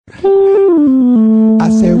I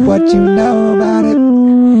said, what you know about it?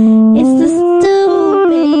 It's the stew,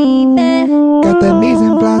 baby. Got the mise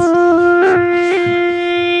en place.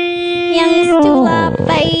 Young stew,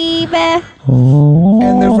 baby.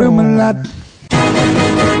 And the room a lot.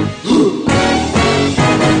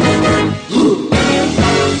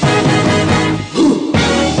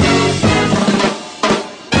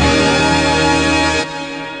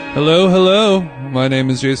 Hello, hello. My name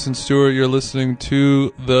is Jason Stewart. You're listening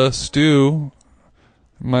to The Stew.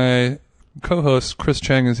 My co-host, Chris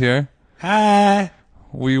Chang, is here. Hi.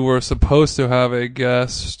 We were supposed to have a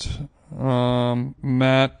guest,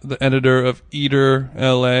 Matt, the editor of Eater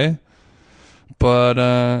LA,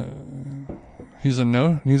 but he's a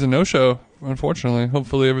no-show, unfortunately.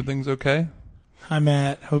 Hopefully everything's okay. Hi,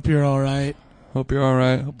 Matt. Hope you're all right. Hope you're all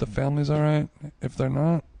right. Hope the family's all right. If they're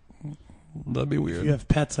not, that'd be weird. If you have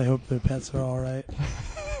pets, I hope the pets are all right.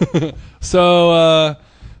 So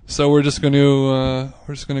we're just gonna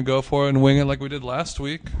go for it and wing it like we did last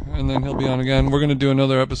week, and then he'll be on again. We're gonna do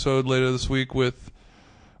another episode later this week with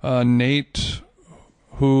Nate,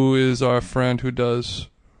 who is our friend who does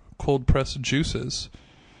cold pressed juices,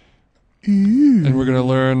 and we're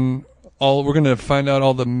gonna find out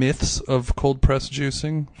all the myths of cold pressed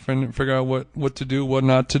juicing, figure out what to do, what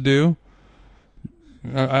not to do.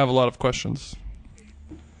 I have a lot of questions.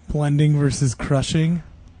 Blending versus crushing.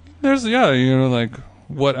 There's like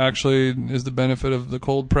what actually is the benefit of the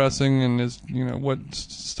cold pressing, and what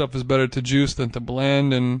stuff is better to juice than to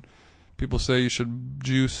blend, and people say you should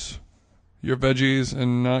juice your veggies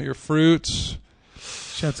and not your fruits.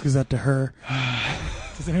 Shouts goes out to her.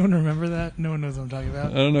 Does anyone remember that? No one knows what I'm talking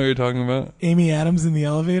about. I don't know what you're talking about. Amy Adams in the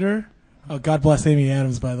elevator. Oh, God bless Amy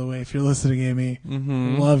Adams, by the way. If you're listening, Amy,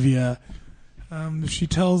 love ya. She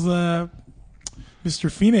tells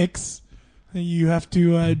Mr. Phoenix that you have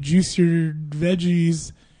to juice your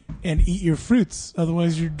veggies and eat your fruits.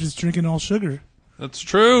 Otherwise, you're just drinking all sugar. That's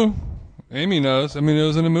true. Amy knows. I mean, it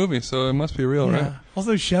was in a movie, so it must be real, right?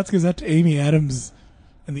 Also, shouts goes out to Amy Adams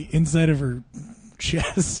and the inside of her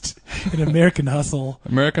chest in American Hustle.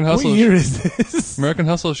 American Hustle. What year is this? American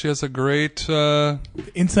Hustle. She has a great. The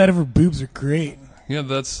inside of her boobs are great. Yeah,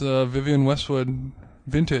 that's Vivian Westwood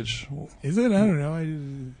vintage. Is it? I don't know.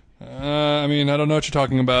 I mean, I don't know what you're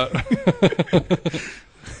talking about.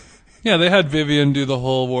 Yeah, they had Vivian do the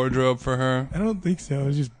whole wardrobe for her. I don't think so.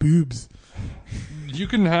 It's just boobs. You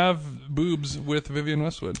can have boobs with Vivian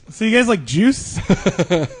Westwood. So you guys like juice?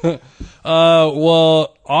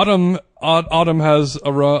 Well, Autumn has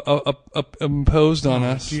imposed on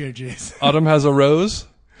us. Dear Jason. Autumn has a rose.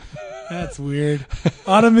 That's weird.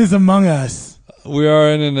 Autumn is among us. We are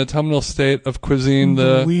in an autumnal state of cuisine.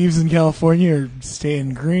 The leaves in California are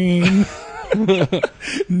staying green.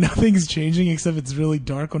 Nothing's changing except it's really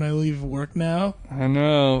dark when I leave work now. I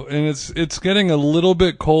know, and it's getting a little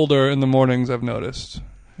bit colder in the mornings. I've noticed,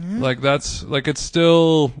 it's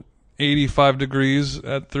still 85 degrees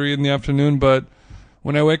at 3 in the afternoon, but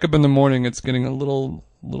when I wake up in the morning, it's getting a little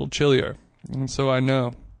chillier, and so I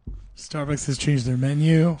know. Starbucks has changed their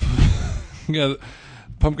menu. Yeah,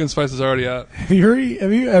 pumpkin spice is already out. Have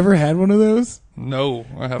you ever had one of those? No,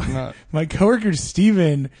 I have not. My coworker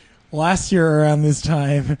Steven, last year around this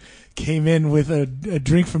time, came in with a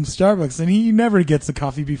drink from Starbucks, and he never gets a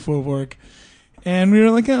coffee before work. And we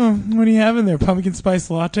were like, oh, what do you have in there? Pumpkin spice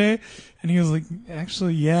latte? And he was like,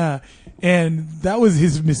 actually, yeah. And that was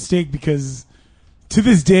his mistake because to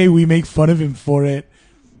this day we make fun of him for it.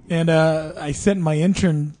 And I sent my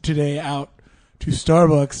intern today out to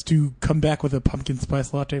Starbucks to come back with a pumpkin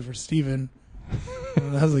spice latte for Steven.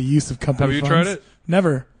 That was a use of company funds. Have you tried it?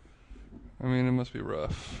 Never. I mean, it must be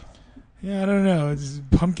rough. Yeah, I don't know. It's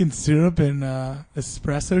pumpkin syrup and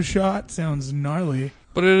espresso shot. Sounds gnarly.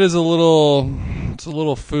 But it's a little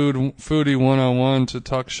foodie 101 to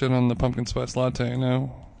talk shit on the pumpkin spice latte, you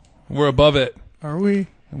know? We're above it. Are we?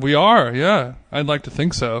 We are, yeah. I'd like to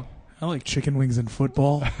think so. I like chicken wings and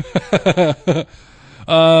football.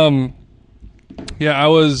 Yeah, I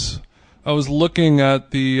was looking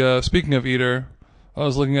at the speaking of Eater, I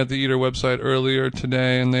was looking at the Eater website earlier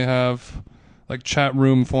today, and they have like chat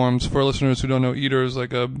room forums for listeners who don't know. Eater is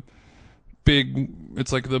like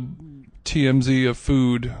it's like the TMZ of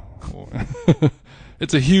food.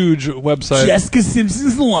 It's a huge website. Jessica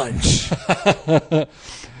Simpson's lunch.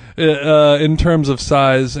 In terms of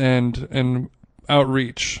size and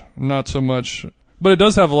outreach, not so much. But it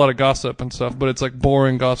does have a lot of gossip and stuff, but it's like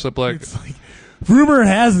boring gossip. It's like, rumor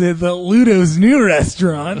has it that Ludo's new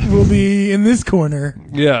restaurant will be in this corner.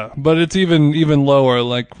 Yeah, but it's even lower,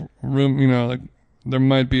 like room, like there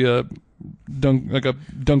might be a like a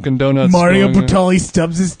Dunkin' Donuts. Mario going- Batali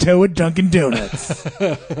stubs his toe at Dunkin' Donuts.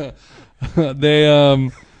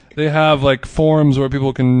 They have like forums where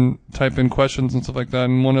people can type in questions and stuff like that,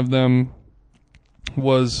 and one of them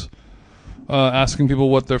was asking people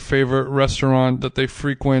what their favorite restaurant that they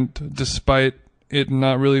frequent, despite it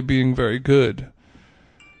not really being very good.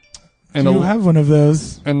 And You have one of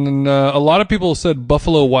those. and then, a lot of people said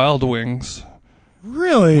Buffalo Wild Wings,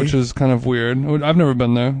 Really? which is kind of weird. I've never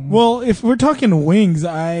been there. Well, if we're talking wings,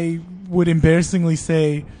 I would embarrassingly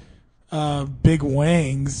say Big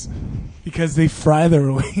Wangs because they fry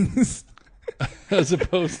their wings. As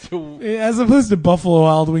opposed to, As opposed to Buffalo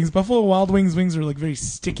Wild Wings. Buffalo Wild Wings are like very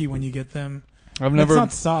sticky when you get them. I've It's never.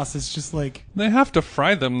 not sauce. It's just like, They have to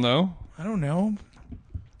fry them though. I don't know.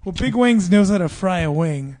 Well, Big Wings knows how to fry a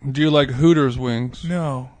wing. Do you like Hooters wings?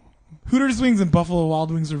 No. Hooters Wings and Buffalo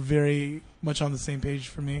Wild Wings are very much on the same page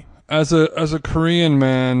for me. As a Korean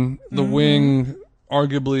man, the wing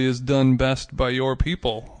arguably is done best by your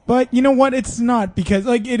people. But you know what? It's not, because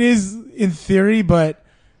like it is in theory, but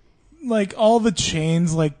like all the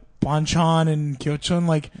chains like Bonchon and Kyochon,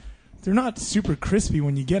 like they're not super crispy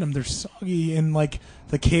when you get them. They're soggy in like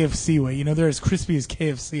the KFC way. You know, they're as crispy as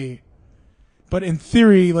KFC. But in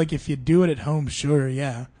theory, like if you do it at home, sure,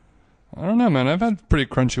 yeah. I don't know, man. I've had pretty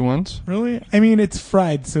crunchy ones. Really? I mean, it's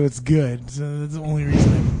fried, so it's good. So that's the only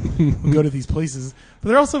reason I would go to these places. But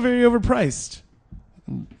they're also very overpriced.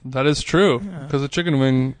 That is true. Yeah. Because a chicken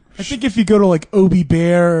wing. I think if you go to like Obi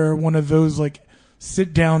Bear or one of those like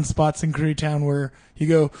sit down spots in Koreatown where you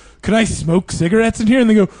go, "Can I smoke cigarettes in here?" and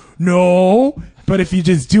they go, "No." But if you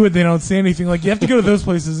just do it, they don't say anything. Like you have to go to those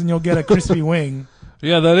places and you'll get a crispy wing.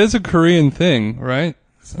 Yeah, that is a Korean thing, right?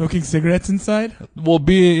 Smoking cigarettes inside Well,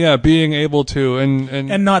 being able to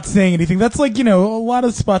and not saying anything. That's like, you know, a lot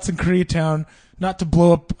of spots in Koreatown, not to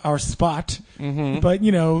blow up our spot, but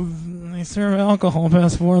you know, they serve alcohol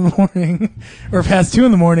past 4 in the morning or past 2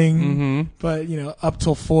 in the morning, but you know, up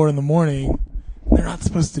till 4 in the morning. They're not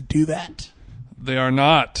supposed to do that. They are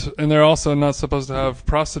not, and they're also not supposed to have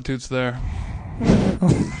prostitutes there.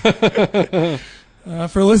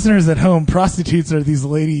 For listeners at home, prostitutes are these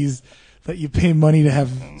ladies that you pay money to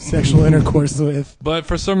have sexual intercourse with. But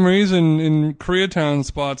for some reason, in Koreatown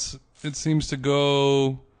spots, it seems to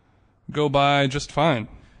go by just fine.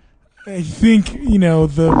 I think, you know,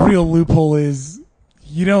 the real loophole is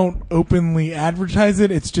you don't openly advertise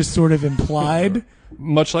it. It's just sort of implied.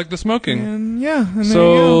 Much like the smoking. And yeah, and there you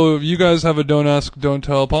So you guys have a don't ask, don't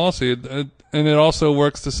tell policy. And it also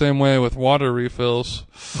works the same way with water refills.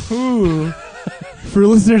 go. Ooh. For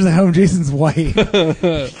listeners at home, Jason's white.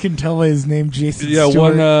 You can tell by his name, Jason Yeah,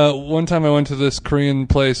 Stewart. one time I went to this Korean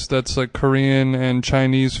place that's like Korean and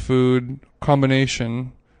Chinese food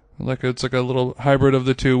combination. Like it's like a little hybrid of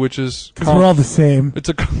the two, which is Because we're all the same. it's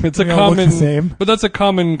a we all look the common, same. but that's a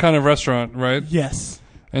common kind of restaurant, right? Yes.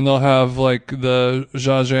 And they'll have like the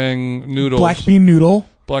jajang noodles, Black bean noodle.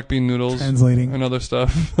 black bean noodles, Translating. and other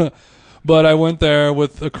stuff. But I went there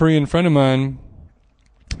with a Korean friend of mine,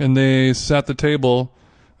 and they sat the table,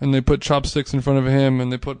 and they put chopsticks in front of him,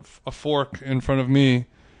 and they put a fork in front of me,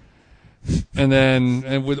 and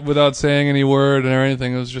then without saying any word or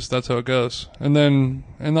anything, it was just that's how it goes. And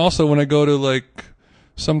also when I go to like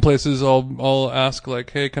some places, I'll ask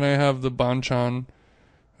like, "Hey, can I have the banchan?"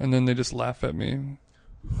 And then they just laugh at me.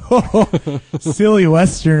 Silly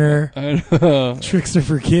Westerner. I know. Trickster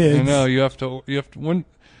for kids. I know. You have to when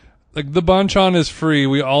like the banchan is free.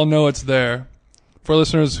 We all know it's there. For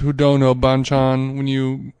listeners who don't know, banchan, when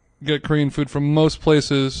you get Korean food from most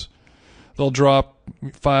places, they'll drop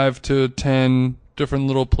 5 to 10 different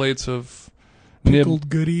little plates of Pickled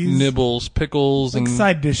goodies. nibbles, pickles, Like and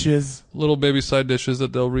side dishes. little baby side dishes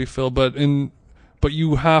that they'll refill. But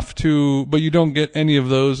you don't get any of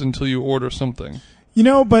those until you order something. You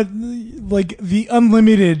know, but like the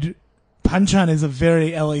unlimited panchan is a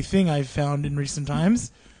very LA thing I've found in recent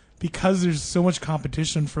times because there's so much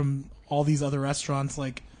competition from all these other restaurants.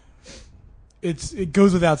 Like it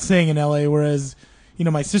goes without saying in LA, whereas, you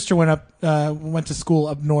know, my sister went to school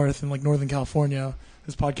up north in like Northern California.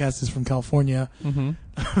 This podcast is from California.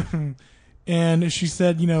 Mm-hmm. And she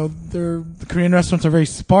said, you know, the Korean restaurants are very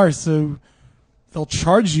sparse, so they'll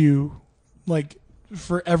charge you like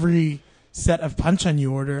for every set of panchan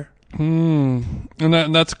you order. And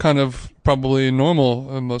that's kind of probably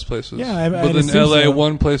normal in most places. Yeah, but I'd in assume LA, so.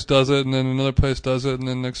 one place does it, and then another place does it, and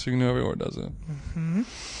then next thing you know, everywhere does it.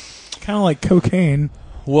 Kind of like cocaine.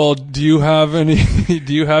 Well, do you have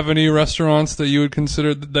any restaurants that you would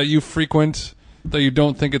consider that you frequent that you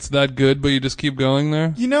don't think it's that good, but you just keep going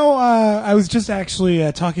there? You know, I was just actually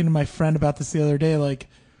talking to my friend about this the other day. Like,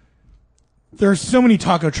 there are so many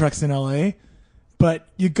taco trucks in LA, but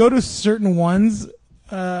you go to certain ones,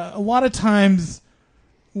 a lot of times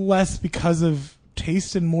less because of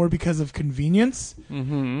taste and more because of convenience.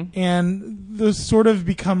 Mm-hmm. And those sort of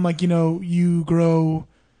become like, you grow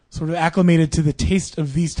sort of acclimated to the taste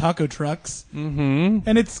of these taco trucks. Mm-hmm.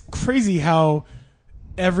 And it's crazy how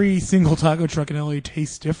every single taco truck in LA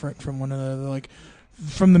tastes different from one another. Like,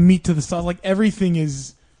 from the meat to the sauce, like everything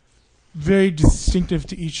is very distinctive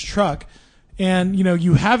to each truck. And,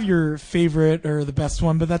 you have your favorite or the best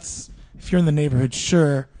one, but that's, if you're in the neighborhood,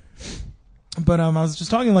 sure. But I was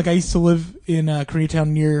just talking, like, I used to live in Koreatown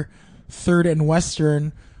near 3rd and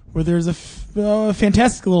Western, where there's a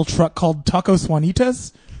fantastic little truck called Tacos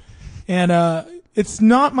Juanitas. And it's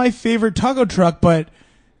not my favorite taco truck, but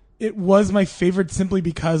it was my favorite simply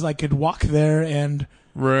because I could walk there and,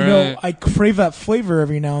 Right. I crave that flavor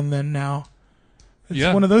every now and then now.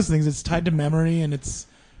 It's one of those things. It's tied to memory, and it's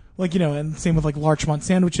like, and same with like Larchmont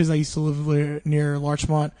sandwiches. I used to live near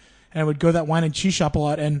Larchmont, and I would go to that wine and cheese shop a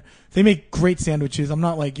lot, and they make great sandwiches. I'm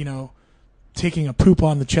not like, taking a poop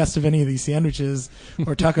on the chest of any of these sandwiches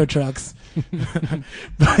or taco trucks.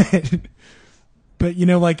 But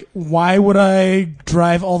like, why would I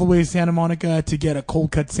drive all the way to Santa Monica to get a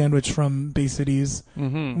cold cut sandwich from Bay Cities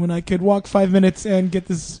when I could walk 5 minutes and get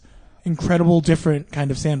this incredible different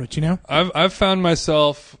kind of sandwich, I've found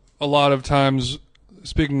myself a lot of times,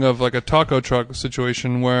 speaking of like a taco truck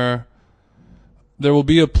situation, where there will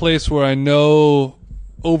be a place where I know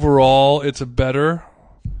overall it's a better,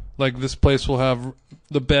 like this place will have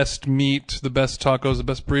the best meat, the best tacos, the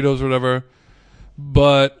best burritos, whatever,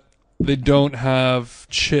 but they don't have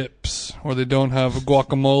chips or they don't have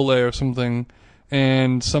guacamole or something.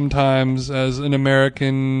 And sometimes as an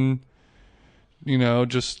American,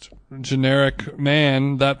 just generic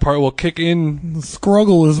man, that part will kick in. The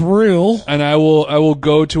struggle is real. And I will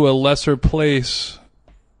go to a lesser place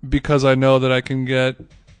because I know that I can get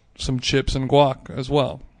some chips and guac as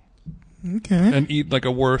well. Okay. And eat like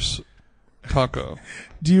a worse taco.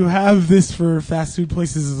 Do you have this for fast food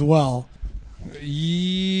places as well?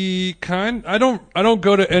 I don't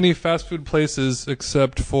go to any fast food places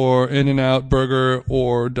except for In-N-Out Burger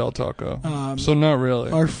or Del Taco. So not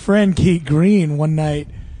really. Our friend Kate Green, one night,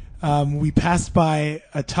 we passed by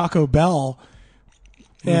a Taco Bell,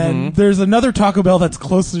 and there's another Taco Bell that's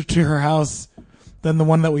closer to her house than the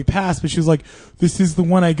one that we passed, but she was like, this is the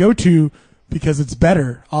one I go to because it's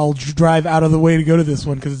better. I'll drive out of the way to go to this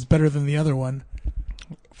one because it's better than the other one.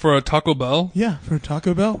 For a Taco Bell? Yeah, for a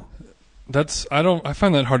Taco Bell. I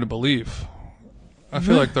find that hard to believe. I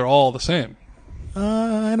feel like they're all the same.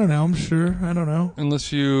 I don't know. I'm sure. I don't know.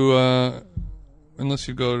 Unless you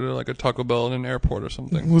go to like a Taco Bell in an airport or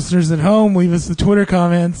something. Listeners at home, leave us the Twitter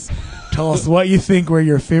comments. Tell us what you think, where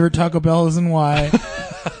your favorite Taco Bell is and why.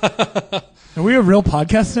 Are we a real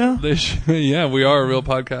podcast now? Yeah, we are a real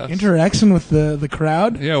podcast. Interaction with the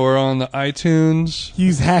crowd? Yeah, we're on the iTunes.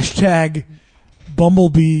 Use hashtag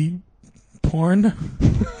Bumblebee porn.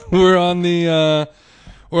 We're on the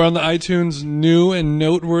iTunes new and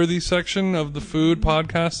noteworthy section of the food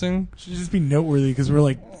podcasting. Should just be noteworthy because we're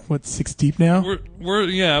like, what, 6 deep now?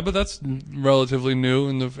 We're but that's relatively new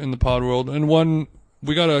in the pod world. And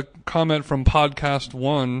we got a comment from Podcast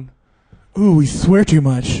One. Ooh, we swear too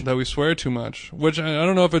much. That we swear too much. Which I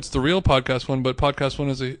don't know if it's the real Podcast One, but Podcast One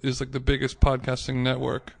is like the biggest podcasting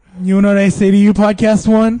network. You know what I say to you, Podcast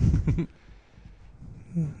One?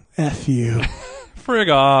 F you.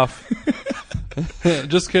 Frig off.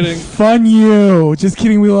 Just kidding. Fun you. Just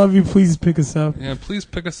kidding. We love you. Please pick us up. Yeah, please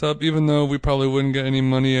pick us up, even though we probably wouldn't get any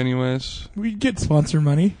money anyways. We get sponsor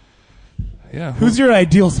money. Yeah. Who's your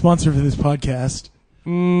ideal sponsor for this podcast?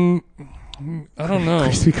 I don't know.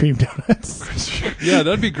 Krispy Kreme donuts. Yeah,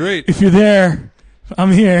 that'd be great. If you're there,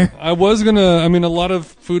 I'm here. I was gonna. I mean, a lot of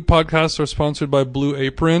food podcasts are sponsored by Blue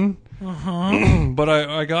Apron. But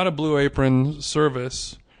I got a Blue Apron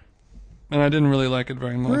service, and I didn't really like it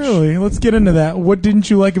very much. Really? Let's get into that. What didn't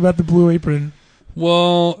you like about the Blue Apron?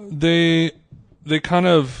 Well, they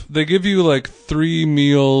give you like 3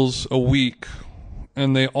 meals a week,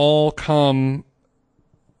 and they all come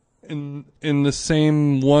in the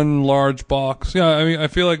same one large box. Yeah, I mean, I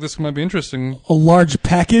feel like this might be interesting. A large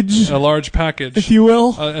package? A large package, if you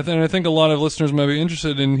will. And I think a lot of listeners might be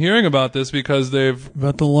interested in hearing about this because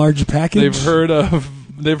about the large package.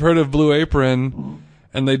 They've heard of Blue Apron,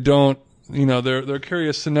 and they don't. They're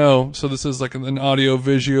curious to know. So this is like an audio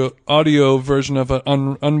version of an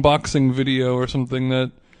unboxing video or something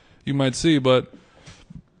that you might see. But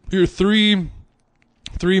your three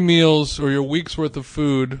meals or your week's worth of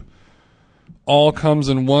food all comes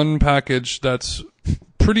in one package that's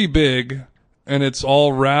pretty big, and it's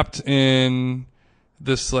all wrapped in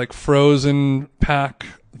this like frozen pack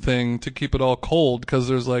thing to keep it all cold because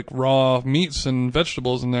there's like raw meats and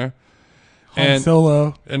vegetables in there. Han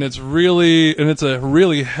Solo. And it's a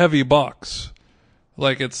really heavy box.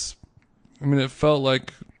 Like it felt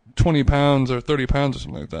like 20 pounds or 30 pounds or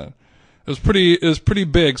something like that. It was pretty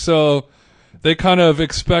big. So they kind of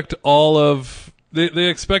expect they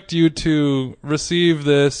expect you to receive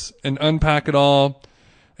this and unpack it all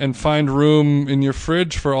and find room in your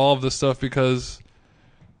fridge for all of this stuff because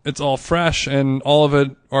it's all fresh and all of it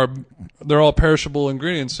they're all perishable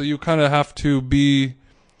ingredients. So you kind of have to be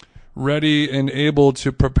ready and able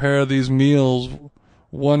to prepare these meals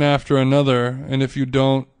one after another. And if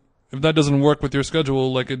that doesn't work with your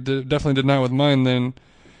schedule, like it definitely did not with mine, then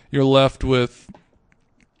you're left with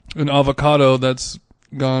an avocado that's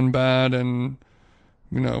gone bad and,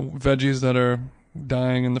 veggies that are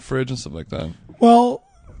dying in the fridge and stuff like that. Well,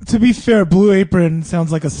 to be fair, Blue Apron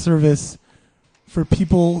sounds like a service for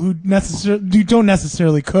people who don't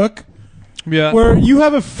necessarily cook. Yeah. Where you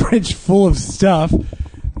have a fridge full of stuff.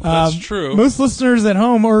 That's true. Most listeners at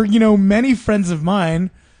home, or many friends of mine,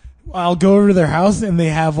 I'll go over to their house and they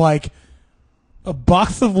have like a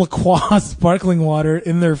box of La Croix sparkling water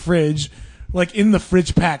in their fridge, like in the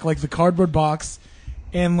fridge pack, like the cardboard box,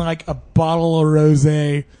 and like a bottle of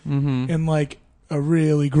rosé, and like a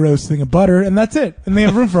really gross thing of butter, and that's it. And they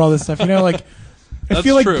have room for all this stuff. Like I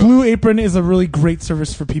feel like true. Blue Apron is a really great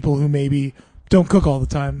service for people who maybe don't cook all the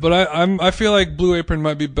time. But I feel like Blue Apron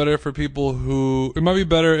might be better for people who it might be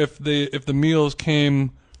better if the meals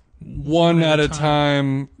came one at a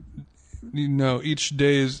time. Each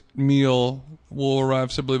day's meal will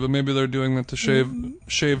arrive separately, but maybe they're doing that to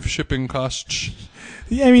shave shipping costs.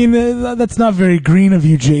 Yeah, I mean that's not very green of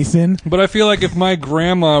you, Jason. But I feel like if my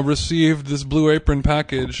grandma received this Blue Apron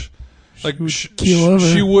package, like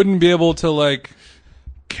she wouldn't be able to like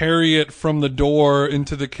carry it from the door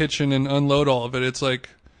into the kitchen and unload all of it. It's like,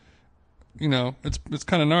 it's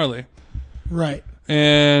kind of gnarly. Right.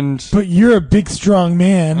 But you're a big, strong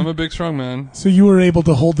man. I'm a big, strong man. So you were able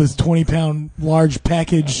to hold this 20-pound large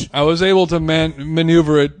package. I was able to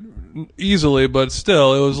maneuver it easily, but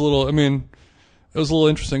still, it was a little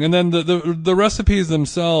interesting. And then the recipes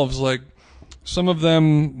themselves, like, some of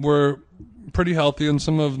them were pretty healthy and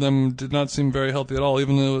some of them did not seem very healthy at all,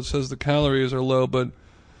 even though it says the calories are low. But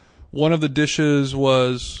one of the dishes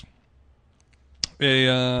was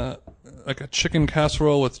a chicken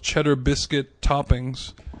casserole with cheddar biscuit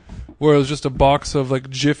toppings, where it was just a box of like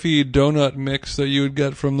Jiffy donut mix that you would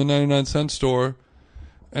get from the 99-cent store,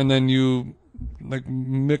 and then you like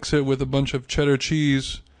mix it with a bunch of cheddar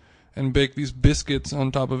cheese and bake these biscuits on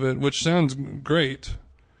top of it, which sounds great.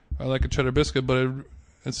 I like a cheddar biscuit, but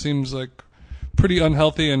it seems like pretty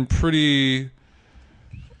unhealthy and pretty.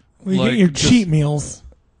 Well, you get your cheat meals.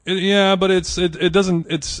 Yeah, but it's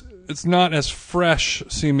not as fresh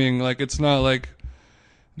seeming. Like it's not like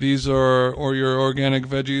these are or your organic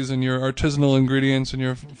veggies and your artisanal ingredients and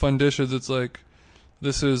your fun dishes. It's like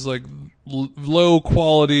this is like low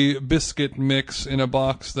quality biscuit mix in a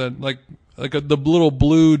box that like the little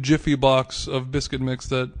blue Jiffy box of biscuit mix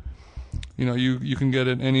that you can get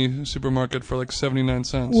at any supermarket for like 79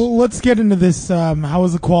 cents. Well, let's get into this. How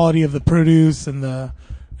was the quality of the produce and the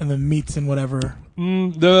meats and whatever?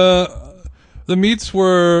 The meats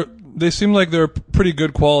they seemed like they're pretty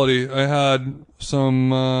good quality. I had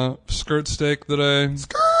some skirt steak that I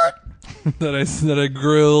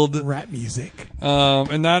grilled. Rap music.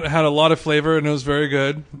 And that had a lot of flavor and it was very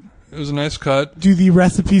good. It was a nice cut. Do the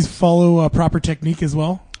recipes follow a proper technique as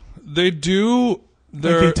well? They do.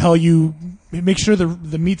 They tell you make sure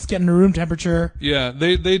the meat's getting to room temperature. Yeah,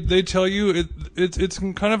 they tell you it's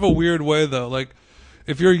kind of a weird way though. Like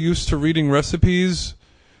if you're used to reading recipes,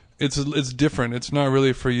 it's different. It's not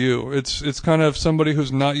really for you. It's kind of somebody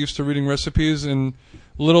who's not used to reading recipes and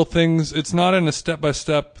little things. It's not in a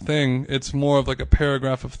step-by-step thing. It's more of like a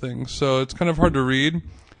paragraph of things. So it's kind of hard to read.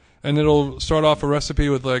 And it'll start off a recipe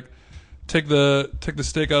with like take the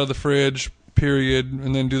steak out of the fridge, period,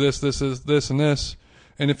 and then do this, and this.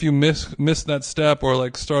 And if you miss that step or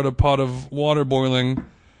like start a pot of water boiling,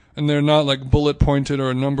 and they're not like bullet pointed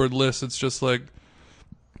or a numbered list, it's just like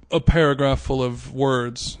a paragraph full of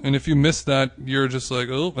words. And if you miss that, you're just like,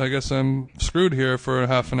 oh, I guess I'm screwed here for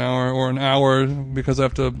half an hour or an hour because I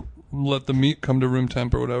have to let the meat come to room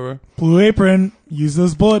temp or whatever. Blue Apron, use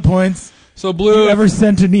those bullet points. So Blue, you ever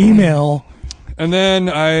sent an email? And then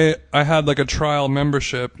I had like a trial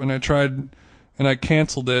membership, and I tried, and I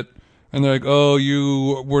canceled it. And they're like, oh,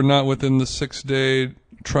 you were not within the 6-day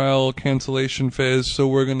trial cancellation phase, so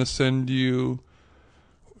we're going to send you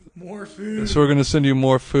more food. So we're going to send you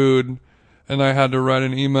more food. and I had to write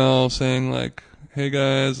an email saying like, "Hey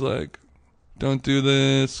guys, like, don't do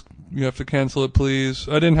this. You have to cancel it, please."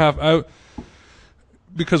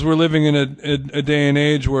 Because we're living in a day and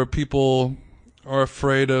age where people are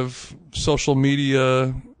afraid of social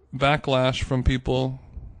media backlash from people.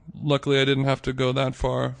 Luckily, I didn't have to go that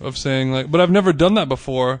far of saying like, but I've never done that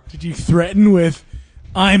before. Did you threaten with,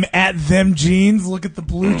 "I'm at them jeans, look at the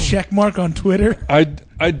blue check mark on Twitter"?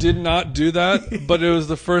 I did not do that, but it was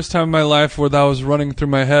the first time in my life where that was running through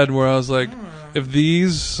my head, where I was like, if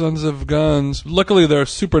these sons of guns, luckily they're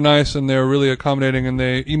super nice and they're really accommodating, and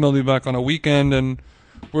they emailed me back on a weekend and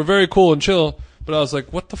were very cool and chill, but I was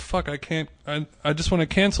like, what the fuck, I just want to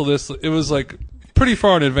cancel this. It was like pretty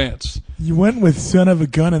far in advance. You went with son of a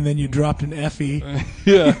gun and then you dropped an Effie.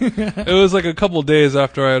 Yeah. It was like a couple of days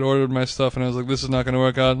after I had ordered my stuff, and I was like, this is not going to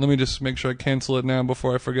work out. Let me just make sure I cancel it now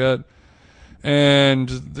before I forget. And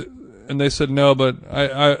they said no, but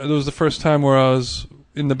it was the first time where I was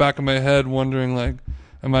in the back of my head wondering like,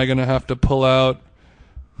 am I going to have to pull out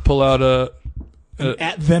An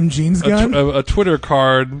at them jeans gun? a Twitter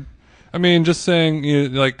card. I mean, just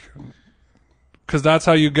saying, like, because that's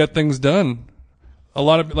how you get things done. A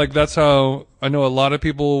lot of, like, that's how I know a lot of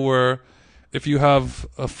people where if you have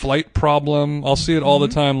a flight problem, I'll see it all the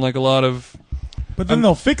time, like a lot of. But then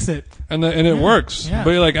they'll fix it. And it works. Yeah.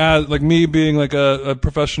 But like me being like a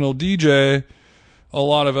professional DJ, a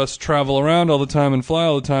lot of us travel around all the time and fly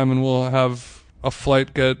all the time, and we'll have a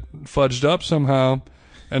flight get fudged up somehow.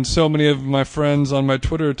 And so many of my friends on my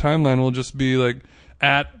Twitter timeline will just be like,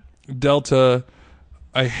 at Delta,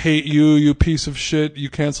 I hate you, you piece of shit. You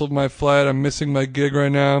canceled my flight. I'm missing my gig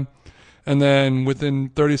right now. And then within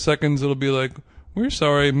 30 seconds, it'll be like, we're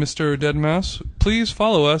sorry, Mr. Deadmau5. Please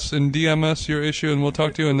follow us and DM us your issue and we'll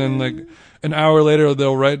talk to you. And then like an hour later,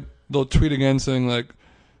 they'll tweet again saying like,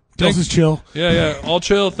 Delta's chill. Yeah, all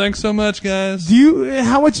chill. Thanks so much, guys.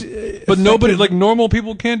 How much? But nobody, like normal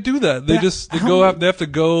people can't do that. They they have to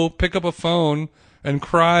go pick up a phone and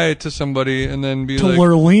cry to somebody and then be to like,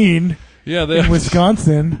 Lurleen, yeah, they in have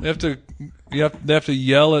Wisconsin. they have to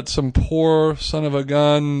yell at some poor son of a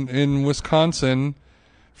gun in Wisconsin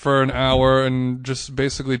for an hour and just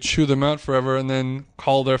basically chew them out forever, and then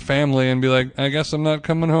call their family and be like, I guess I'm not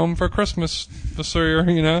coming home for Christmas, sir,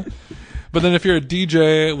 you know? But then if you're a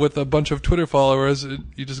DJ with a bunch of Twitter followers,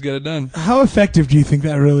 you just get it done. How effective do you think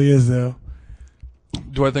that really is, though?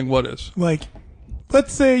 Do I think what is? Like,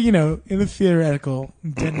 let's say, in a theoretical,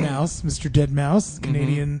 Deadmau5, Mr. Deadmau5,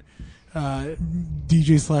 Canadian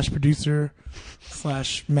DJ / producer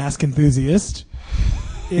 / mask enthusiast,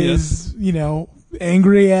 is,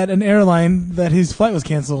 angry at an airline that his flight was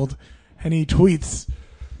canceled, and he tweets.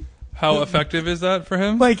 How effective is that for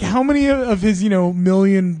him? Like, how many of his,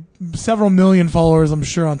 several million followers, I'm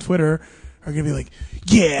sure, on Twitter are going to be like,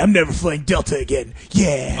 yeah, I'm never flying Delta again.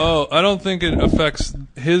 Yeah. Oh, I don't think it affects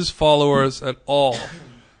his followers at all.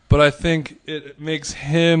 But I think it makes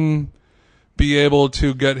him be able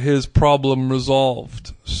to get his problem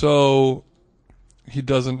resolved. So he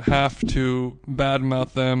doesn't have to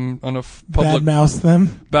badmouth them on a public...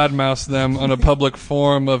 Badmouth them on a public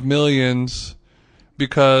forum of millions.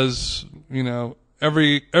 Because,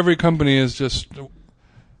 every company is just,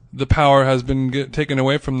 the power has been taken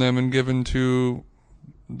away from them and given to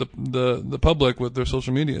the public with their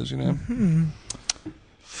social medias, Mm-hmm.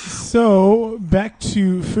 So, back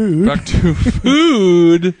to food.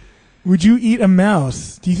 Would you eat a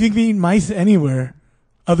mouse? Do you think they eat mice anywhere?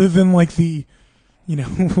 Other than like the,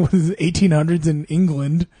 what is it, 1800s in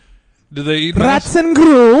England? Do they eat rats mice? And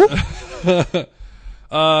gruel?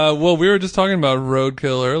 Well, we were just talking about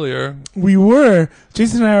roadkill earlier. We were.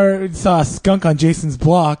 Jason and I saw a skunk on Jason's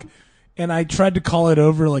block, and I tried to call it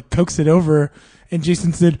over, like coax it over, and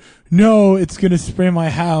Jason said, no, it's going to spray my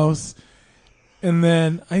house. And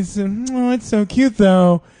then I said, oh, it's so cute,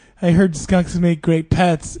 though. I heard skunks make great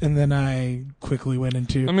pets, and then I quickly went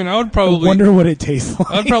into, I would probably... I wonder what it tastes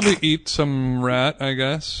like. I'd probably eat some rat, I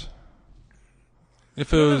guess.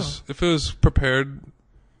 If it was prepared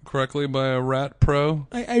correctly by a rat pro.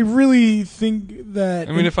 I really think that...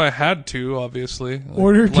 if I had to, obviously. Like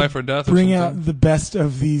order life to or death bring or out the best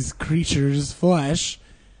of these creatures' flesh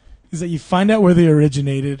is that you find out where they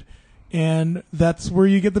originated, and that's where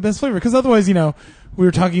you get the best flavor. Because otherwise, we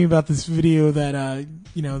were talking about this video that,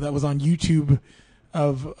 that was on YouTube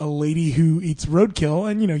of a lady who eats roadkill,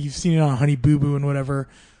 and, you've seen it on Honey Boo Boo and whatever,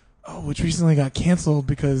 which recently got canceled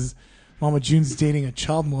because Mama June's dating a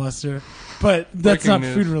child molester. But that's Breaking not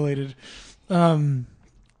news. food related.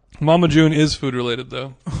 Mama June is food related,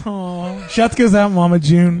 though. Aw, shouts goes out, Mama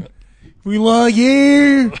June. We love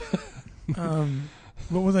you.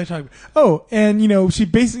 What was I talking about? Oh, and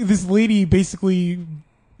this lady basically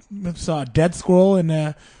saw a dead squirrel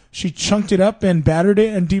and she chunked it up and battered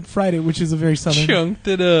it and deep fried it, which is a very southern. Chunked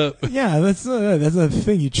it up. Yeah, that's a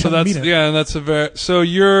thing. You chunk So that's meat up. and that's a very. So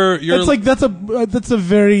you're. That's a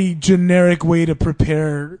very generic way to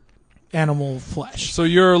prepare animal flesh. So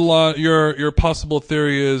your possible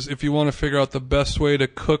theory is if you want to figure out the best way to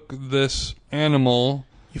cook this animal,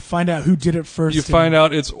 You find out who did it first. you find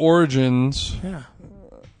out its origins Yeah.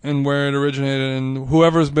 and where it originated, and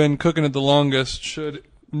whoever's been cooking it the longest should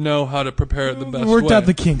know how to prepare it the best Worked way. out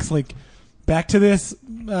the kinks. Like, back to this,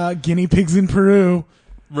 guinea pigs in Peru.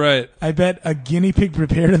 Right. I bet a guinea pig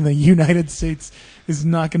prepared in the United States is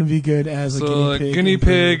not going to be good as a So guinea a pig. guinea in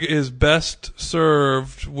Peru. pig is best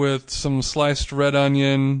served with some sliced red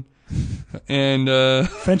onion and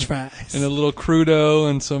French fries. and a little crudo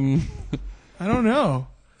and some. I don't know.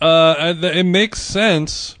 It makes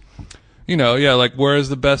sense. Like where is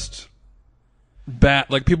the best bat?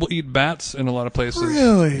 Like people eat bats in a lot of places.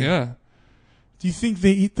 Really? Yeah, Do you think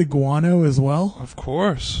they eat the guano as well? of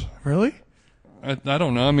course. Really? I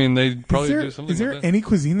don't know. I mean, they probably is there, do something. is there like that. any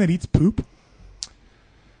cuisine that eats poop?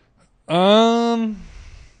 And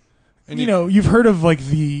You've heard of like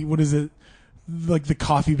like the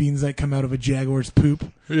coffee beans that come out of a jaguar's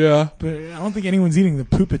poop. yeah. But I don't think anyone's eating the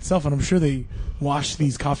poop itself, and I'm sure they wash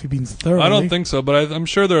these coffee beans thoroughly. I don't think so, but I'm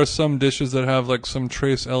sure there are some dishes that have like some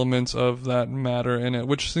trace elements of that matter in it,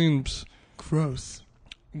 which seems Gross.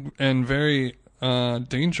 and very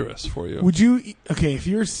dangerous for you. Would you? If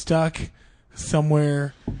you're stuck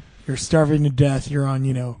somewhere, you're starving to death, you're on,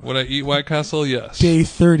 Would I eat White Castle? Yes. day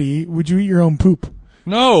 30, would you eat your own poop?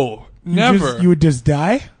 No, never. You would just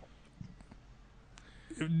die?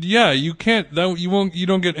 Yeah, you can't. That you won't. You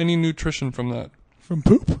don't get any nutrition from that. From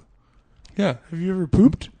poop? Yeah. Have you ever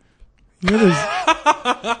pooped?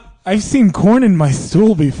 I've seen corn in my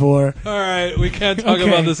stool before. All right, we can't talk Okay.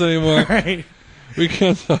 about this anymore. Right. We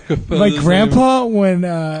can't talk about My this grandpa, when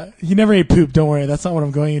he never ate poop, don't worry, that's not what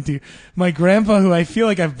I'm going into. My grandpa, who I feel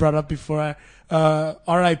like I've brought up before,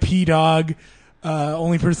 R.I.P. dog,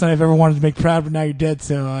 only person I've ever wanted to make proud, but now you're dead,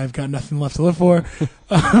 so I've got nothing left to live for.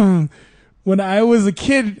 When I was a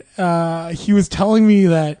kid, he was telling me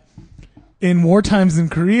that in war times in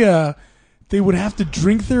Korea, they would have to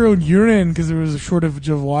drink their own urine because there was a shortage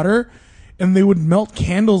of water, and they would melt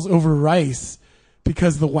candles over rice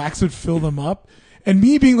because the wax would fill them up. And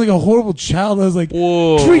me being like a horrible child, I was like,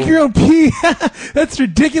 Whoa. drink your own pee. That's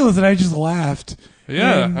ridiculous. And I just laughed.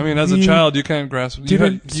 Yeah, And I mean, as a he child, you can't grasp.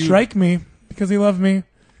 Didn't strike me because he loved me.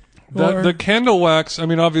 Or- The candle wax. I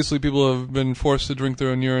mean, obviously, people have been forced to drink their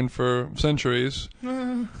own urine for centuries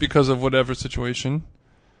because of whatever situation.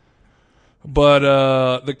 But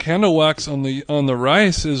the candle wax on the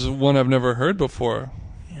rice is one I've never heard before.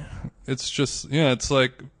 Yeah. It's just it's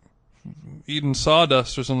like eating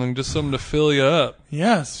sawdust or something, just something to fill you up.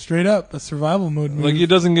 Yeah, straight up. A survival mode move. Like it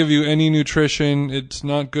doesn't give you any nutrition. It's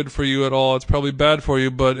not good for you at all. It's probably bad for you,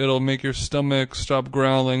 but it'll make your stomach stop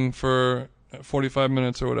growling for 45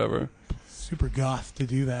 minutes or whatever. Super goth to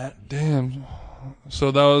do that. Damn. So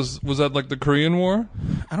that was that like the Korean War?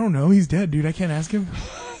 I don't know. He's dead, dude. I can't ask him.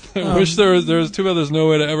 I wish there was too bad there's no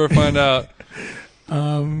way to ever find out.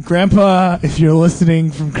 Grandpa, if you're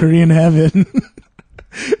listening from Korean heaven.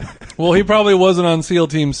 Well, he probably wasn't on SEAL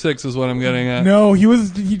Team 6 is what I'm getting at. No, he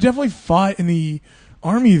definitely fought in the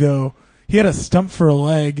army though. He had a stump for a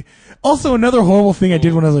leg. Also, another horrible thing I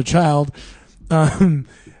did when I was a child.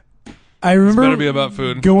 I remember better be about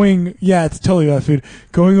food. It's totally about food.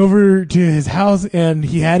 Going over to his house and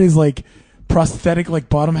he had his like prosthetic like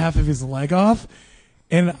bottom half of his leg off.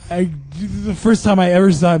 And the first time I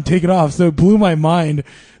ever saw him take it off, so it blew my mind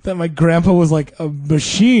that my grandpa was like a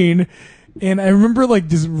machine. And I remember like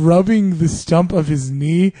just rubbing the stump of his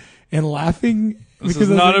knee and laughing. This because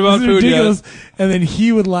is not I was about this is food ridiculous. And then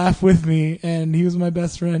he would laugh with me, and he was my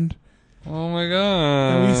best friend. Oh my And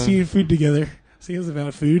we god. used to eat food together. So it was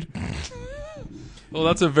about food. Well,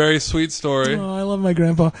 that's a very sweet story. Oh, I love my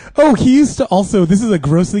grandpa. Oh, he used to also, this is a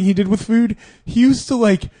gross thing he did with food. He used to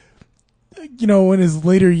like, in his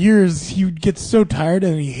later years, he would get so tired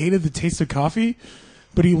and he hated the taste of coffee,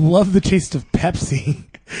 but he loved the taste of Pepsi.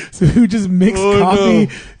 So he would just mix coffee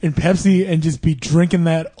and Pepsi and just be drinking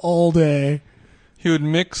that all day. He would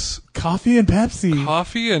mix Coffee and Pepsi.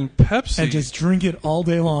 coffee and Pepsi. And just drink it all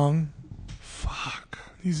day long. Fuck.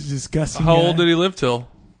 He's a disgusting How guy. old did he live till?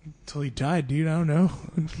 Till he died, dude. I don't know.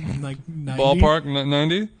 Like 90? Ballpark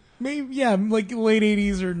 90? Maybe, yeah, like late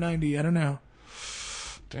 80s or 90. I don't know.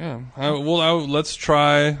 Damn. Let's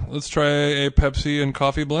try a Pepsi and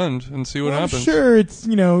coffee blend and see what Well, happens. I'm sure it's,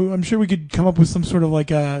 I'm sure we could come up with some sort of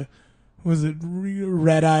like a was it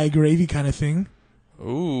red eye gravy kind of thing.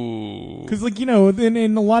 Ooh. Because, like, you know,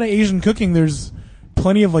 in a lot of Asian cooking, there's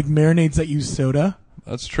plenty of, like, marinades that use soda.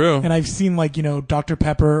 That's true. And I've seen, like, you know, Dr.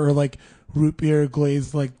 Pepper or, like, root beer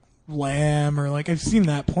glazed, like, lamb or, like, I've seen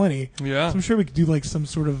that plenty. Yeah. So I'm sure we could do, like, some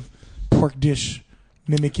sort of pork dish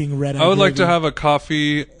mimicking red eye I would like gravy. to have a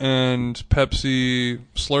coffee and Pepsi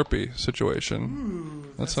Slurpee situation.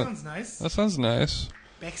 Ooh, that sounds nice. That sounds nice.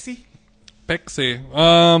 Bexy? Pepsi.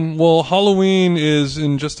 Well, Halloween is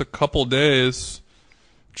in just a couple days,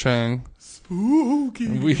 Chang. Spooky.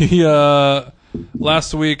 We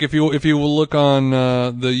last week, if you will look on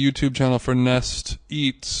the YouTube channel for Nest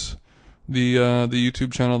Eats, the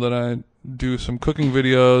YouTube channel that I do some cooking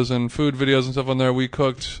videos and food videos and stuff on there, we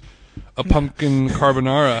cooked a pumpkin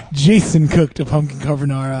carbonara. Jason cooked a pumpkin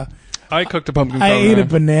carbonara. I cooked a pumpkin carbonara. I ate a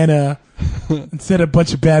banana and said a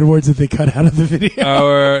bunch of bad words that they cut out of the video.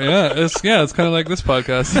 It's kind of like this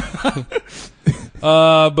podcast.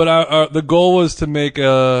 But the goal was to make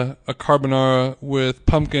a carbonara with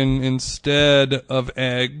pumpkin instead of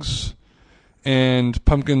eggs. And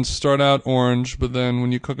pumpkins start out orange, but then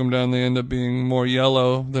when you cook them down, they end up being more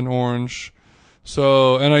yellow than orange.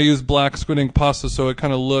 So, and I used black squid ink pasta, so it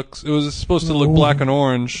kind of looks, it was supposed to look black and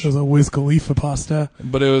orange. It was a Wiz Khalifa pasta.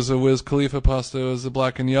 But it was a Wiz Khalifa pasta. It was a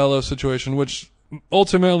black and yellow situation, which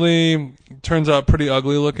ultimately turns out pretty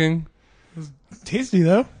ugly looking. Tasty,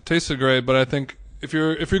 though. Tasted great, but I think if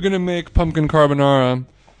you're going to make pumpkin carbonara,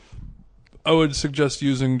 I would suggest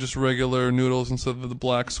using just regular noodles instead of the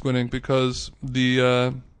black squid ink, because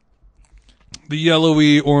the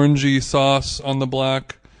yellowy orangey sauce on the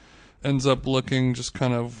black ends up looking just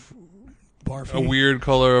kind of Barfy. a weird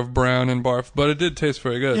color of brown and barf. But it did taste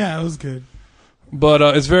very good. Yeah, it was good. But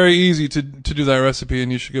it's very easy to do that recipe,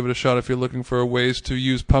 and you should give it a shot if you're looking for ways to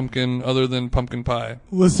use pumpkin other than pumpkin pie.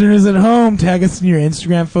 Listeners at home, tag us in your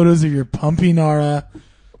Instagram photos of your pumpkin carbonara.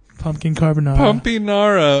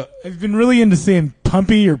 Pumpinara. I've been really into saying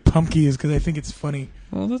pumpy or pumpkies because I think it's funny.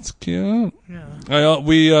 Oh, that's cute. Yeah.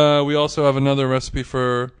 We also have another recipe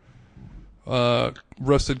for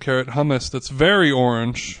roasted carrot hummus that's very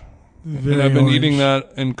orange. Very And I've been orange. eating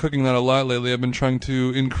that and cooking that a lot lately. I've been trying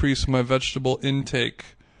to increase my vegetable intake.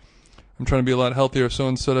 I'm trying to be a lot healthier, so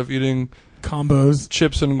instead of eating Combos.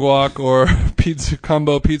 chips and guac or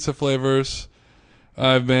pizza flavors,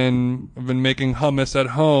 I've been making hummus at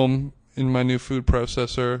home in my new food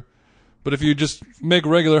processor. But if you just make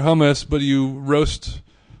regular hummus, but you roast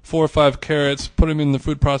 4 or 5 carrots, put them in the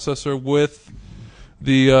food processor with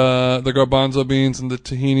the garbanzo beans and the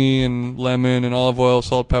tahini and lemon and olive oil,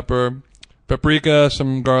 salt, pepper, paprika,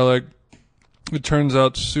 some garlic, it turns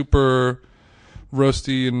out super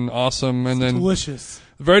roasty and awesome. And then Delicious.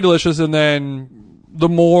 very delicious. And then the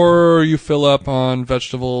more you fill up on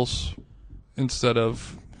vegetables instead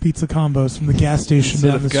of Pizza combos from the gas station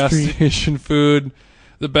down the gas street. station food,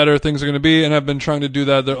 the better things are going to be. And I've been trying to do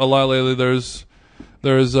that a lot lately. There's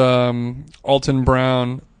Alton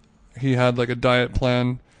Brown. He had like a diet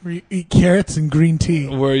plan Where you eat carrots and green tea.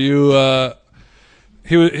 where you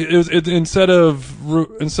instead of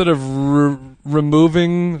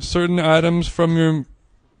removing certain items from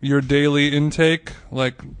your daily intake,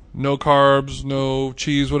 like no carbs, no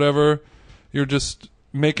cheese, whatever, you're just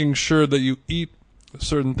making sure that you eat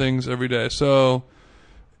certain things every day. So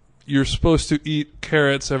you're supposed to eat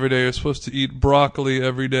carrots every day. You're supposed to eat broccoli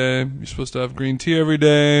every day. You're supposed to have green tea every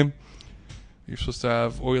day. You're supposed to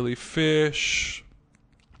have oily fish,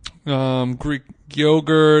 Greek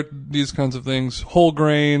yogurt, these kinds of things. Whole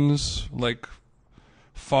grains like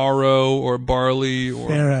farro or barley or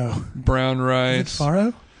Farro. brown Is rice. it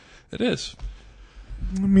farro? It is.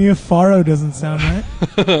 Mia farro doesn't sound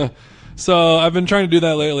right. So I've been trying to do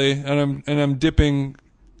that lately, and I'm dipping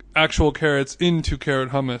actual carrots into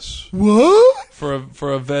carrot hummus What?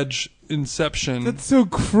 for a veg inception. That's so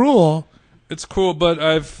cruel. It's cool, but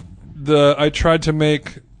I tried to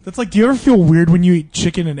make. That's like, do you ever feel weird when you eat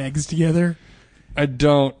chicken and eggs together? I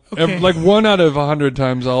don't. Okay. Like 1 out of 100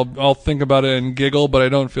 times, I'll think about it and giggle, but I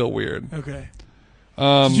don't feel weird. Okay.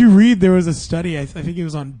 Did you read there was a study, I think it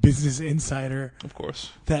was on Business Insider, Of course.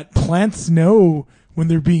 that plants know when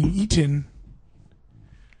they're being eaten?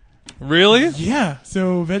 Really? Yeah.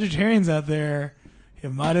 So vegetarians out there, you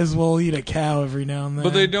might as well eat a cow every now and then.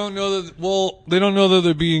 But they don't know that. Well, they don't know that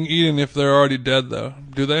they're being eaten if they're already dead, though.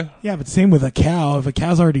 Do they? Yeah, but same with a cow. If a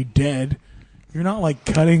cow's already dead, you're not like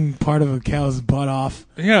cutting part of a cow's butt off.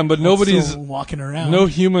 Yeah, but It's nobody's. still walking around. No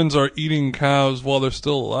humans are eating cows while they're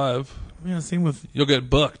still alive. Yeah, same with You'll get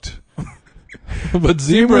booked. But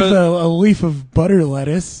same with zebra. a leaf of butter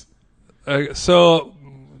lettuce. So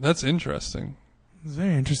that's interesting. It's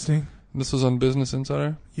very interesting. This was on Business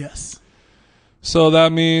Insider. Yes. So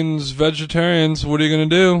that means vegetarians, what are you going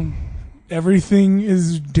to do? Everything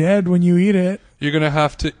is dead when you eat it. You're going to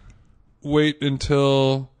have to wait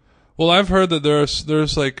until... Well, I've heard that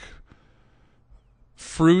there's like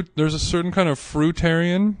fruit. There's a certain kind of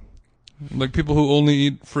fruitarian, like people who only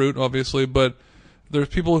eat fruit, obviously, but there's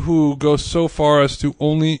people who go so far as to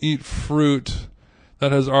only eat fruit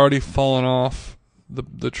that has already fallen off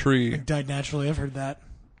the tree. It died naturally. I've heard that.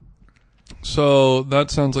 So that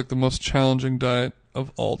sounds like the most challenging diet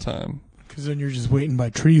of all time. Because then you're just waiting by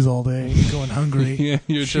trees all day, going hungry, Yeah,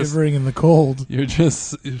 you're shivering in the cold. You're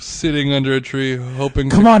sitting under a tree hoping.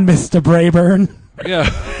 Come on, Mr. Brayburn. Yeah.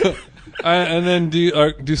 And then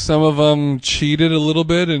do some of them cheat it a little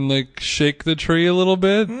bit and like shake the tree a little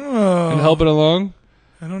bit and help it along?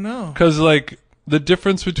 I don't know. Because like the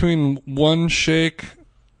difference between one shake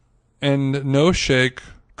and no shake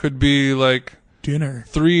could be like Dinner.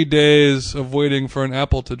 3 days of waiting for an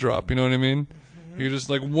apple to drop. You know what I mean? You just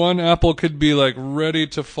like one apple could be like ready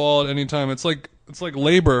to fall at any time. It's like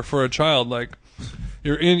labor for a child. Like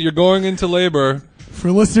you're going into labor.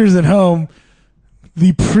 For listeners at home,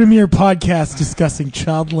 the premier podcast discussing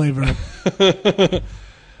child labor.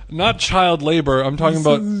 Not child labor. I'm talking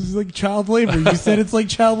about It's like child labor. You said it's like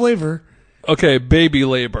child labor. okay, baby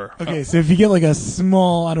labor. Okay, so if you get like a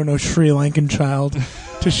small, I don't know, Sri Lankan child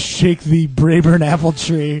to shake the Brayburn apple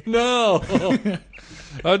tree. No.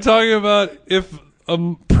 I'm talking about if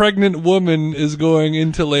a pregnant woman is going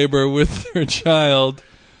into labor with her child.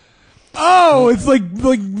 Oh, it's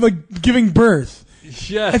like giving birth.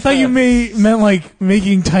 Yeah. I thought you meant like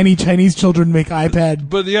making tiny Chinese children make iPad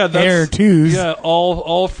But yeah, that's Air 2s. Yeah,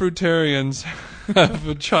 all fruitarians have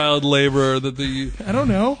a child labor that the I don't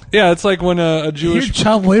know. yeah, it's like when a Hear Jewish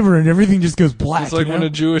child labor and everything just goes black. it's like you when know?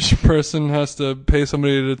 a Jewish person has to pay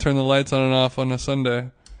somebody to turn the lights on and off on a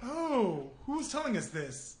Sunday. Oh, who was telling us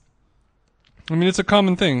this? I mean, it's a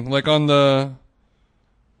common thing. Like on the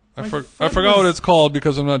I forgot what it's called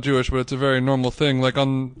because I'm not Jewish, but it's a very normal thing. Like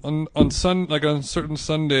on certain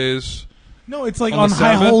Sundays. No, it's like On on the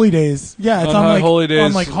high Sabbath? holy days. Yeah, it's On on, high like holy days.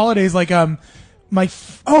 on like holidays. Like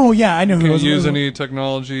oh yeah, I know who You it can't was. use any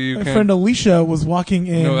technology. You My can't. friend Alicia was walking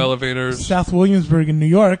in No elevators. South Williamsburg in New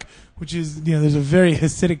York, which is there's a very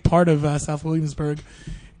Hasidic part of South Williamsburg,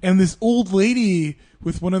 and this old lady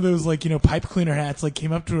with one of those like pipe cleaner hats like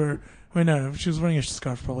came up to her. Wait, no, she was wearing a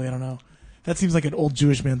scarf probably. I don't know. That seems like an old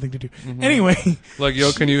Jewish man thing to do. Mm-hmm. Anyway, Like,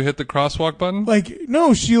 yo, can you hit the crosswalk button? like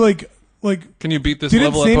no, she like Can you beat this didn't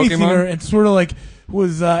level say at anything to her Pokemon? and sort of like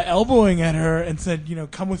was elbowing at her and said,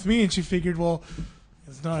 come with me. And she figured, well,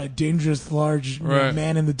 it's not a dangerous large Right.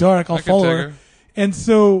 man in the dark. I'll I can follow take her. her. And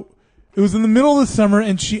so it was in the middle of the summer,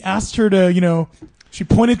 and she asked her to, she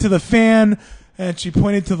pointed to the fan and she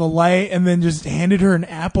pointed to the light, and then just handed her an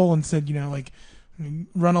apple and said, like,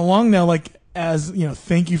 run along now, like as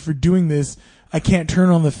thank you for doing this. I can't turn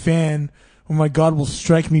on the fan, or my God will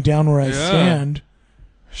strike me down where I Yeah. stand.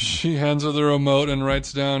 She hands her the remote and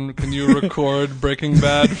writes down, "Can you record Breaking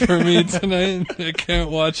Bad for me tonight? I can't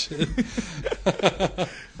watch it."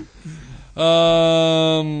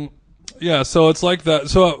 Yeah, so it's like that.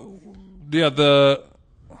 So, yeah, I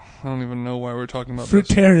don't even know why we're talking about this.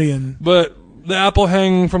 Fruitarian. But the apple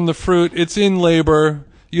hanging from the fruit, it's in labor.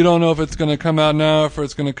 You don't know if it's going to come out now or if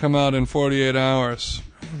it's going to come out in 48 hours.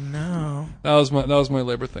 No. That was my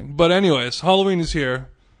labor thing. But anyways, Halloween is here.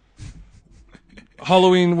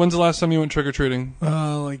 Halloween, when's the last time you went trick-or-treating?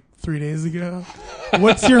 Like 3 days ago.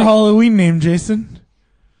 What's your Halloween name, Jason?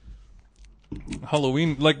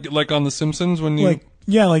 Halloween, like on The Simpsons when you...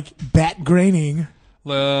 Like bat graining.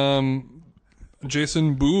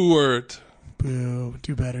 Jason Boort. Boo.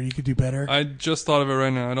 Do better. You could do better. I just thought of it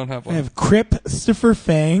right now. I don't have I one. have Cripstifer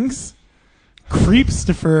Fangs,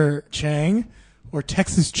 Creepstifer Chang, or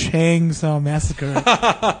Texas Chainsaw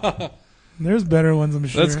Massacre. There's better ones, I'm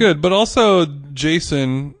sure. That's good. But also,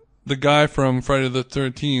 Jason, the guy from Friday the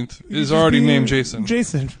 13th, is Just already be named Jason.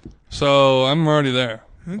 Jason. So I'm already there.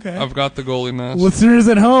 Okay. I've got the goalie mask. Listeners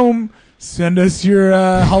at home, send us your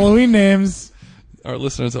Halloween names. Our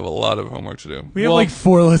listeners have a lot of homework to do. We have like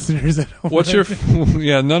 4 listeners at home. What's your...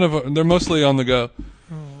 yeah, none of them... They're mostly on the go.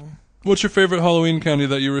 What's your favorite Halloween candy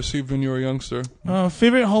that you received when you were a youngster?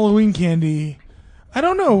 Favorite Halloween candy? I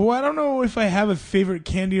don't know. I don't know if I have a favorite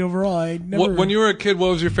candy overall. I never. When you were a kid,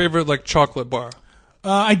 what was your favorite chocolate bar?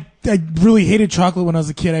 I really hated chocolate when I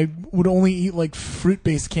was a kid. I would only eat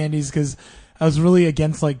fruit-based candies because I was really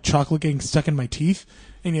against chocolate getting stuck in my teeth.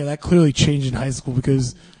 And that clearly changed in high school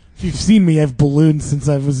because if you've seen me, I've ballooned since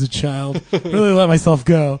I was a child. Really let myself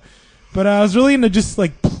go. But I was really into just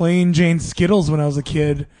plain Jane Skittles when I was a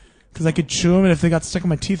kid. because I could chew them, and if they got stuck in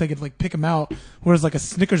my teeth, I could like pick them out. Whereas like a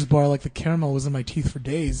Snickers bar, like the caramel was in my teeth for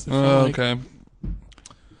days. It felt like. Okay.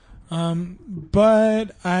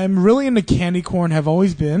 But I'm really into candy corn. Have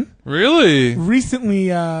always been. Really? Recently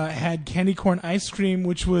had candy corn ice cream,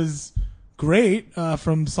 which was great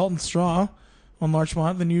from Salt and Straw on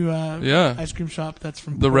Larchmont, the new ice cream shop that's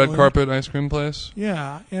from The Portland. red carpet ice cream place.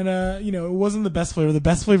 Yeah, and it wasn't the best flavor. The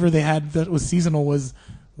best flavor they had that was seasonal was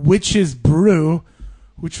Witch's Brew,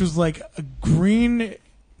 which was like a green.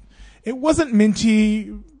 It wasn't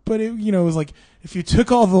minty, but it was like if you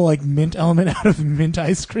took all the like mint element out of mint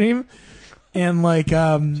ice cream, and like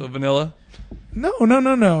So vanilla.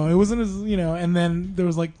 no, it wasn't as and then there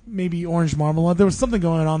was like maybe orange marmalade. There was something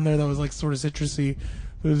going on there that was like sort of citrusy.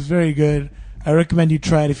 It was very good. I recommend you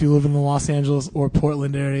try it if you live in the Los Angeles or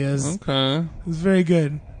Portland areas. Okay. It was very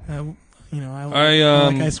good. I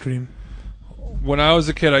like ice cream. When I was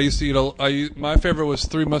a kid, I used to eat my favorite was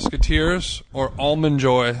Three Musketeers or Almond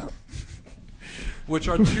Joy, which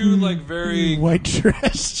are two like very White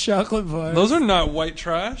trash chocolate bars. Those are not white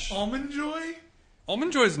trash. Almond Joy?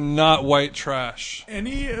 Almond Joy is not white trash.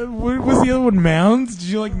 What was the other one? Mounds? Did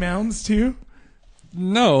you like Mounds too?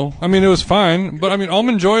 No, I mean it was fine, but I mean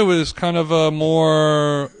Almond Joy was kind of a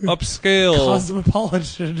more upscale.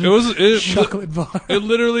 Cosmopolitan. It was chocolate bar. It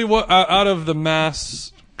literally was out of the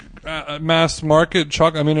mass market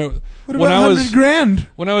chocolate. I mean, What about $100,000?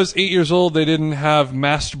 When I was 8 years old, they didn't have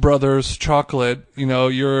Mast Brothers chocolate.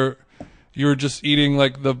 You're just eating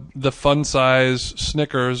like the fun size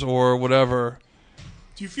Snickers or whatever.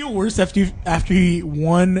 Do you feel worse after you eat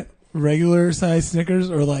one regular size Snickers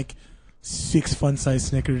or like 6 fun size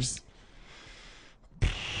Snickers?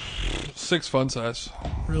 6 fun size.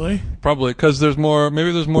 Really? Probably because there's more.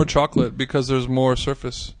 Maybe there's more chocolate because there's more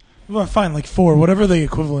surface. Well, fine, like 4, whatever the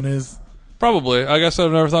equivalent is. Probably. I guess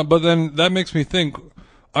I've never thought. But then that makes me think.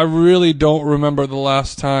 I really don't remember the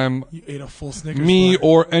last time You ate a full Snickers me bar.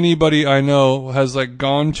 or anybody I know has like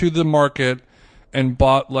gone to the market and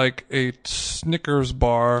bought like a Snickers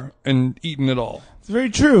bar and eaten it all. It's very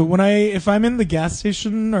true. If I'm in the gas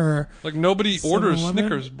station or Like nobody orders 7-Eleven?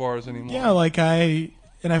 Snickers bars anymore. yeah,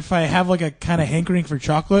 if I have like a kind of hankering for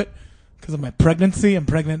chocolate because of my pregnancy, I'm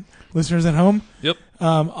pregnant. Listeners at home, Yep.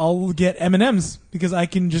 I'll get M&Ms because I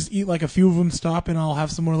can just eat like a few of them, stop, and I'll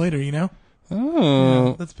have some more later. Oh.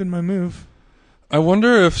 Yeah, that's been my move. I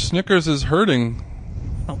wonder if Snickers is hurting.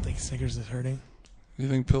 I don't think Snickers is hurting. You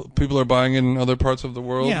think people are buying it in other parts of the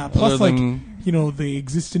world? Yeah, plus other like than they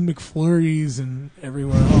exist in McFlurries and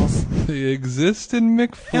everywhere else. they exist in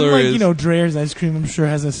And McFlurries. like Dreyer's ice cream, I'm sure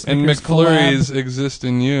has a and Snickers McFlurries exist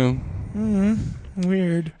in you. collab.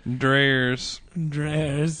 Weird. Dreyer's.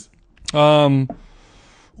 Dreyer's.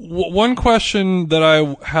 One question that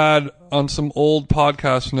I had on some old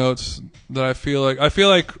podcast notes that I feel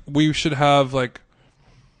like we should have like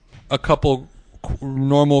a couple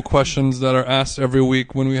normal questions that are asked every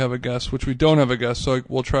week when we have a guest, which we don't have a guest, so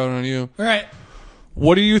we'll try it on you. All right.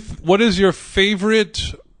 What is your favorite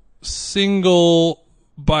single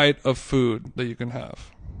bite of food that you can have?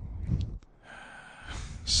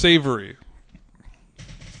 Savory.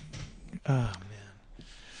 Oh man.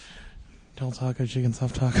 Del Taco, chicken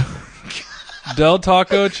soft taco. Del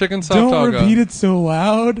Taco, chicken soft taco. Don't repeat it so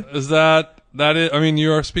loud. Is that it? I mean,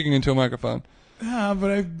 you are speaking into a microphone. Yeah,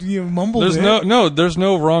 but I mumbled There's it. there's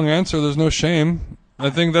no wrong answer. There's no shame. I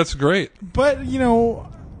think that's great. But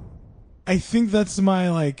I think that's my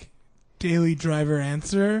like daily driver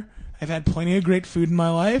answer. I've had plenty of great food in my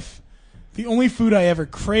life. The only food I ever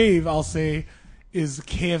crave, I'll say, is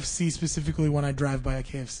KFC, specifically when I drive by a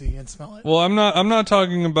KFC and smell it. Well, I'm not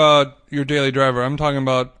talking about your daily driver. I'm talking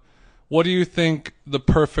about what do you think the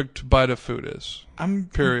perfect bite of food is?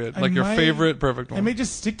 Period. Like your favorite perfect one. I may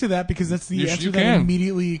just stick to that because that's the answer you that can.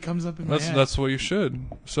 immediately comes up in my head. That's what you should.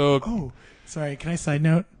 So Oh, sorry. Can I side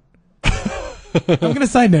note? I'm gonna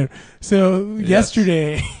side note. So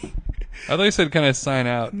yesterday, I thought you said, "Can I sign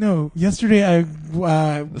out?" yesterday I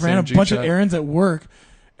ran a same bunch of G-chat. errands at work,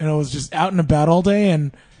 and I was just out and about all day,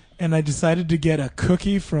 and I decided to get a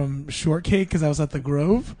cookie from Shortcake because I was at the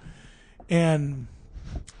Grove, and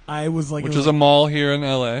I was like, Which is a mall here in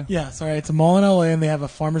LA. yeah, sorry, it's a mall in LA, and they have a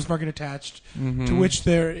farmer's market attached, to which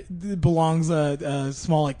there belongs a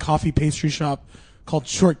small like coffee pastry shop called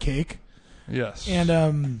Shortcake. Yes.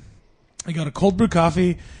 And I got a cold brew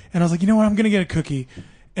coffee, and I was like, you know what, I'm gonna get a cookie.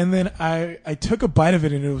 And then I took a bite of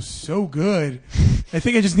it, and it was so good. I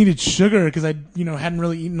think I just needed sugar because I hadn't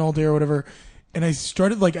really eaten all day or whatever. And I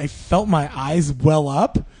started I felt my eyes well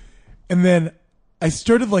up, and then I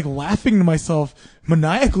started laughing to myself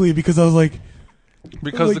maniacally because I was like,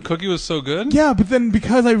 because the cookie was so good? yeah. But then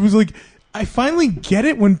because I was I finally get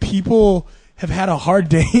it when people have had a hard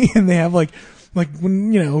day and they have like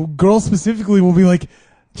when, girls specifically will be like,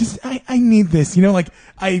 I need this, like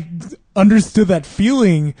I understood that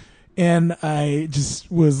feeling and I just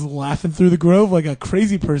was laughing through the grove like a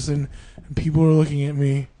crazy person and people were looking at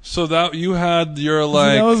me. So that you had your So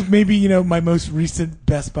that was maybe, my most recent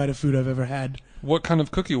best bite of food I've ever had. What kind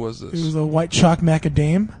of cookie was this? It was a white chalk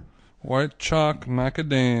macadam. White chalk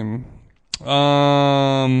macadam.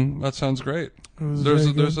 That sounds great. There's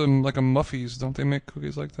a Muffy's. Don't they make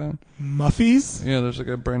cookies like that? Muffy's? Yeah, there's like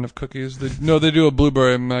a brand of cookies. They do a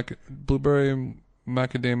blueberry macadamia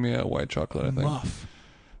white chocolate, I think. Muff.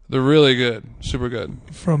 They're really good. Super good.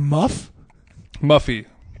 From Muff? Muffy.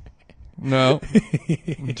 No.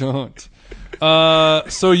 Don't.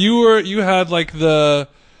 So you had like the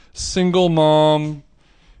single mom,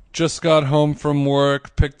 just got home from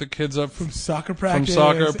work, picked the kids up from soccer practice.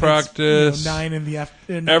 It's, 9 in the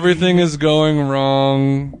afternoon. Everything is going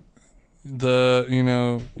wrong. This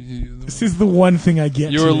is the one thing I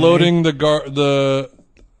get. You were loading the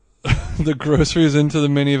groceries into the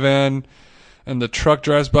minivan, and the truck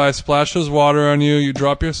drives by, splashes water on you. You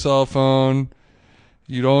drop your cell phone.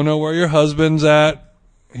 You don't know where your husband's at.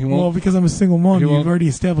 Well, because I'm a single mom, you've already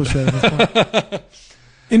established that at this point.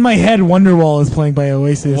 In my head, Wonderwall is playing by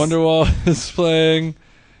Oasis. Wonderwall is playing,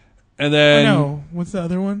 and then what's the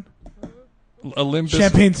other one? A Limp Bizkit.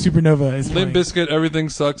 Champagne Supernova is playing. Limp Bizkit, Everything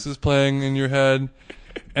Sucks is playing in your head,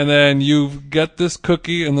 and then you get this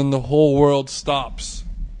cookie, and then the whole world stops.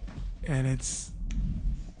 And it's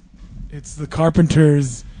the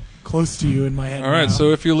Carpenters close to you in my head. All right,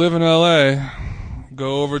 so if you live in LA,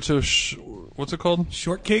 go over to what's it called?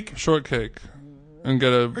 Shortcake. And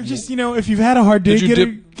get a... Or just, if you've had a hard day, get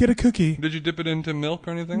a cookie. Did you dip it into milk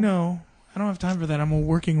or anything? No. I don't have time for that. I'm a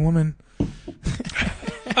working woman.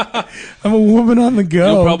 I'm a woman on the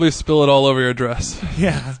go. You'll probably spill it all over your dress.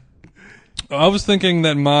 Yeah. I was thinking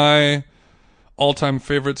that my all-time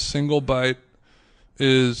favorite single bite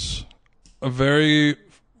is a very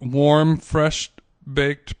warm,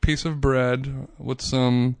 fresh-baked piece of bread with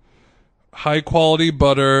some high-quality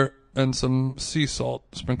butter and some sea salt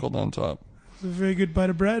sprinkled on top. It's a very good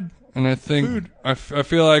bite of bread. And I think I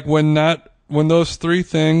feel like when those three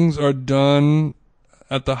things are done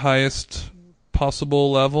at the highest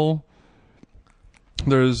possible level,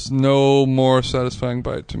 there's no more satisfying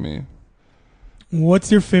bite to me.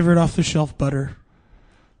 What's your favorite off-the-shelf butter?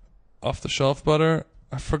 Off-the-shelf butter?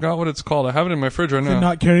 I forgot what it's called. I have it in my fridge right now. Is it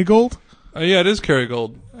not Kerrygold? Yeah, it is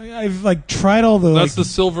Kerrygold. I've tried all the... That's the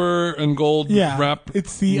silver and gold wrap.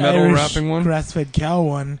 It's the metal Irish wrapping one. Grass-fed cow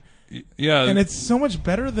one. Yeah. And it's so much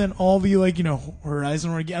better than all the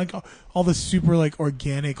Horizon Organic, all the super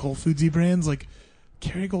organic Whole Foodsy brands.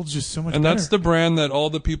 Kerrygold's just so much better. And that's the brand that all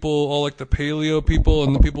the paleo people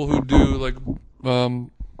and the people who do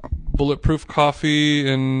bulletproof coffee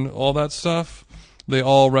and all that stuff, they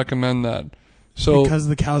all recommend that. So because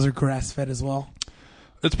the cows are grass-fed as well.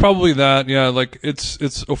 It's probably that, yeah. It's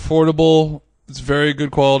affordable, it's very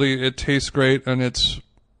good quality, it tastes great, and it's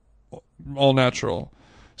all natural.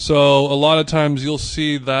 So a lot of times you'll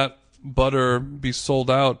see that butter be sold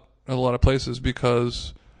out at a lot of places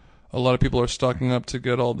because a lot of people are stocking up to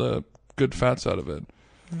get all the good fats out of it.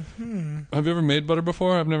 Mm-hmm. Have you ever made butter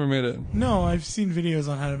before? I've never made it. No, I've seen videos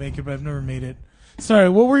on how to make it, but I've never made it. Sorry,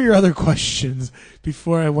 what were your other questions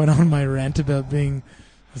before I went on my rant about being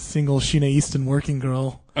a single Sheena Easton working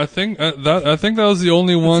girl? I think that was the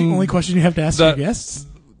only one. The only question you have to ask your guests.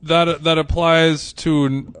 That applies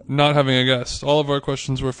to not having a guest. All of our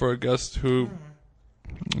questions were for a guest who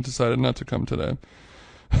decided not to come today.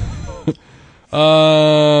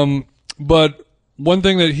 But one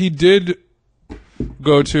thing that he did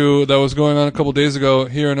go to that was going on a couple days ago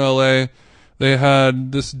here in LA, they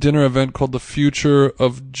had this dinner event called the Future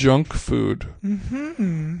of Junk Food,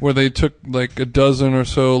 where they took a dozen or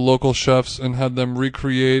so local chefs and had them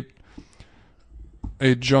recreate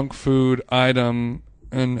a junk food item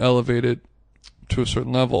and elevate it to a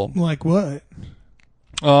certain level. Like what?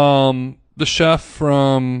 The chef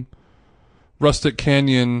from Rustic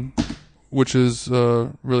Canyon, which is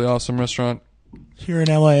a really awesome restaurant here in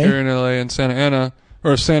LA in Santa Ana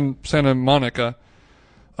or Santa Monica,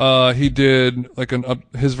 he did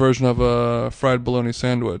his version of a fried bologna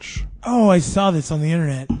sandwich. Oh, I saw this on the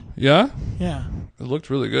internet. Yeah? Yeah. It looked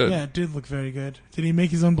really good. Yeah, it did look very good. Did he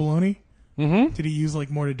make his own bologna? Mm-hmm. Did he use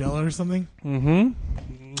mortadella or something?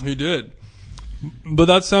 Mm-hmm. He did. But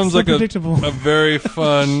that sounds like a very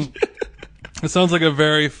fun... It sounds like a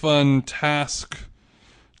very fun task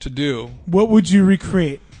to do. What would you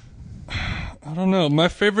recreate? I don't know. My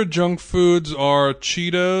favorite junk foods are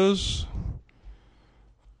Cheetos,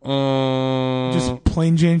 Just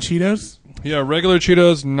plain Jane Cheetos? Yeah, regular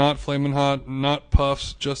Cheetos, not Flamin' Hot, not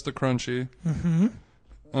Puffs, just the crunchy. Mm-hmm.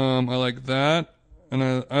 I like that, and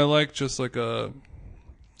I like just like a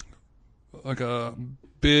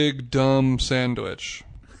big dumb sandwich,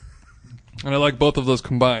 and I like both of those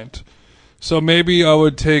combined. So maybe I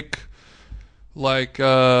would take like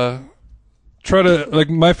try to like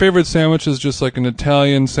my favorite sandwich is just like an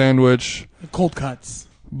Italian sandwich, Cold cuts.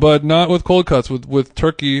 but not with cold cuts, with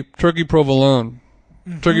turkey provolone.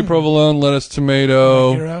 Turkey provolone, lettuce,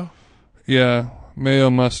 tomato. Hero. Yeah, mayo,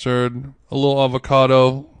 mustard, a little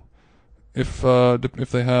avocado, if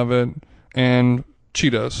they have it, and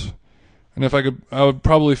Cheetos. And if I could, I would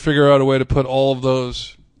probably figure out a way to put all of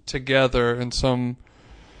those together in some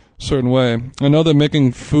certain way. I know that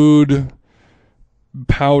making food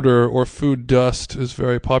powder or food dust is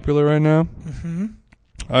very popular right now. Mm-hmm.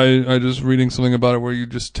 I just reading something about it where you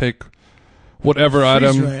just take whatever Freeze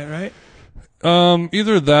item. dry it, right?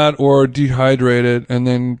 Either that or dehydrate it and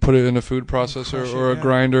then put it in a food processor Crush it, or a yeah.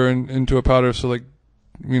 grinder and into a powder. So like,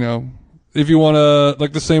 you know, if you want to,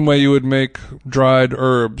 like the same way you would make dried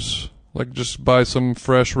herbs, like just buy some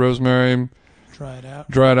fresh rosemary, Try it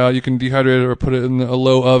out. dry it out. You can dehydrate it or put it in a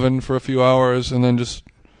low oven for a few hours and then just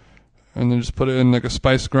put it in like a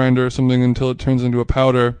spice grinder or something until it turns into a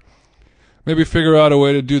powder. Maybe figure out a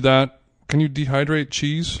way to do that. Can you dehydrate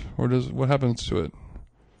cheese or what happens to it?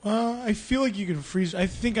 I feel like you can freeze. I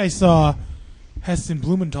think I saw Heston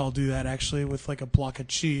Blumenthal do that actually with like a block of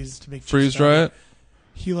cheese to make cheese Freeze dry it?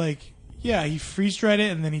 He freeze dried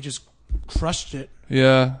it and then he just crushed it.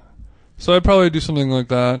 Yeah. So I'd probably do something like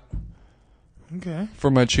that Okay. for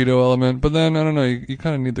my Cheeto element. But then, I don't know, you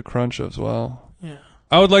kind of need the crunch as well. Yeah.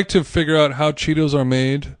 I would like to figure out how Cheetos are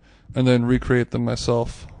made and then recreate them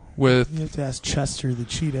myself with... You have to ask Chester the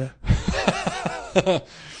cheetah.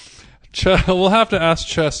 We'll have to ask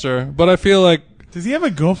Chester, but I feel like... Does he have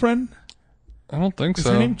a girlfriend? I don't think Is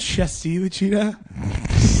so. her name Chesty the cheetah?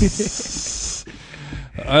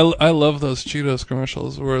 I love those Cheetos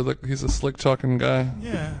commercials where he's a slick talking guy.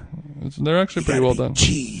 Yeah. They're actually pretty well done.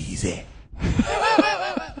 Cheesy.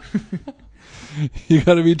 You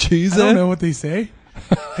gotta be I cheesy? don't know what they say.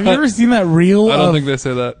 Have you ever seen that reel? I don't think they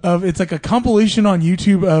say that. It's like a compilation on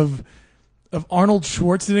YouTube of Arnold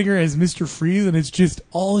Schwarzenegger as Mr. Freeze, and it's just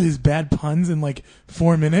all his bad puns in like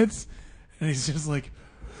 4 minutes, and he's just like,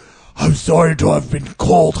 "I'm sorry to have been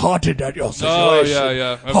cold-hearted at your situation." Oh,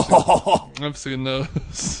 yeah. I've seen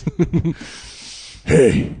those.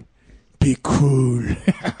 Hey, be cool.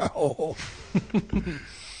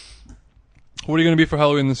 What are you gonna be for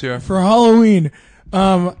Halloween this year? For Halloween,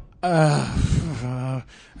 I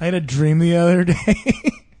had a dream the other day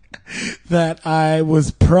that I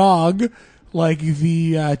was Prague, like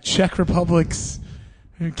the Czech Republic's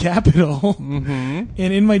capital. Mm-hmm.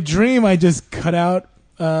 And in my dream, I just cut out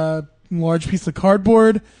a large piece of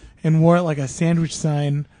cardboard and wore it like a sandwich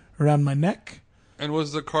sign around my neck. And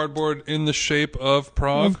was the cardboard in the shape of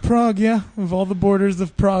Prague? Of Prague, yeah. Of all the borders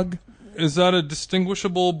of Prague. Is that a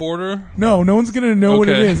distinguishable border? No one's going to know what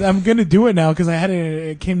it Okay. is. I'm going to do it now because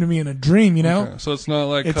it came to me in a dream, you know? Okay, so it's not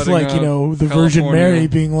like It's cutting like, out the Virgin California. Mary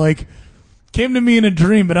being like, came to me in a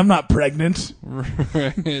dream, but I'm not pregnant.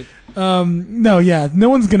 Right. No, yeah, no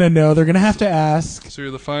one's going to know. They're going to have to ask. So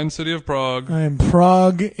you're the fine city of Prague. I'm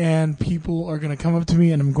Prague, and people are going to come up to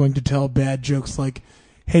me, and I'm going to tell bad jokes like,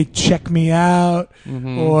 hey, check me out,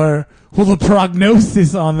 or, well, the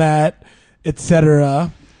prognosis on that,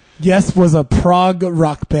 etc. Yes was a Prague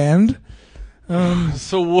rock band.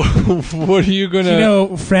 So what are you gonna? You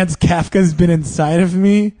know, Franz Kafka's been inside of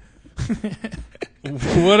me.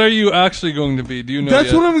 What are you actually going to be? Do you know?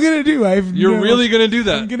 That's yet? what I'm gonna do. You're really gonna do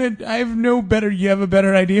that? I have no better. You have a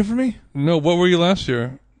better idea for me? No. What were you last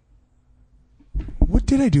year? What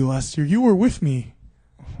did I do last year? You were with me.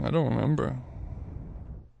 I don't remember.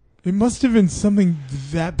 It must have been something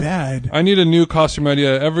that bad. I need a new costume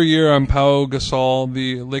idea. Every year I'm Pau Gasol,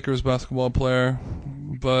 the Lakers basketball player,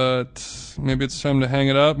 but maybe it's time to hang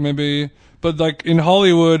it up. Maybe, but like in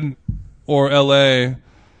Hollywood or LA,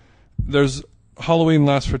 there's Halloween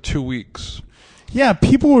lasts for 2 weeks. Yeah,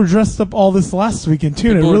 people were dressed up all this last weekend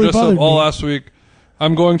too, and it People were really dressed bothered up all me. last week.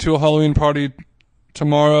 I'm going to a Halloween party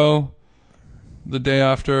tomorrow, the day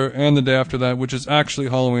after, and the day after that, which is actually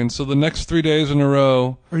Halloween. So the next 3 days in a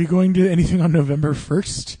row. Are you going to anything on November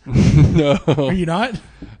 1st? No. Are you not?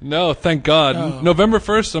 No, thank God. Oh. November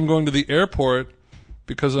 1st, I'm going to the airport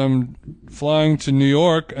because I'm flying to New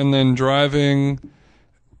York and then driving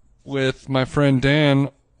with my friend Dan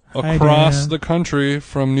Hi, across Dan. the country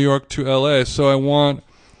from New York to LA. So I want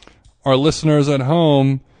our listeners at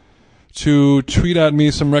home to tweet at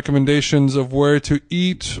me some recommendations of where to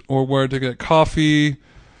eat or where to get coffee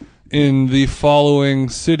in the following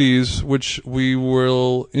cities, which we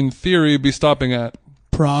will, in theory, be stopping at.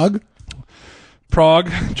 Prague.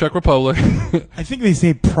 Czech Republic. I think they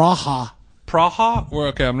say Praha.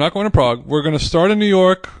 Praha? I'm not going to Prague. We're going to start in New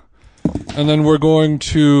York, and then we're going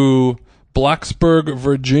to Blacksburg,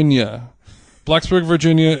 Virginia. Blacksburg,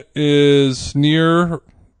 Virginia is near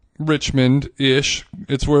Richmond-ish.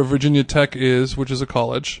 It's where Virginia Tech is, which is a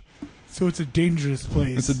college. So it's a dangerous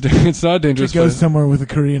place. It's not a dangerous to go place. somewhere with a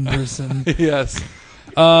Korean person. Yes.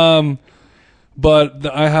 But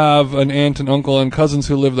I have an aunt and uncle and cousins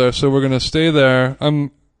who live there, so we're going to stay there.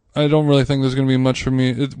 I don't really think there's going to be much for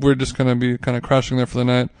me. We're just going to be kind of crashing there for the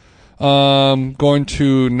night. Going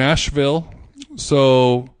to Nashville.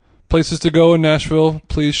 So places to go in Nashville,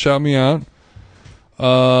 please shout me out.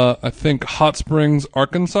 I think Hot Springs,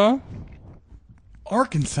 Arkansas.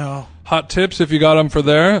 Arkansas. Hot tips, if you got them for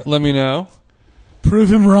there, let me know.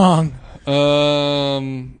 Prove him wrong.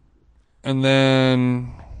 And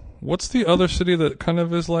then, what's the other city that kind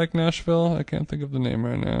of is like Nashville? I can't think of the name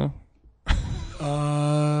right now.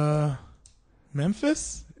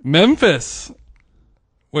 Memphis? Memphis.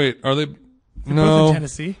 Wait, are they? Both No, in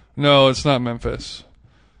Tennessee. no, it's not Memphis.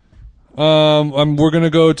 We're gonna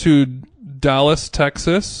go to Dallas,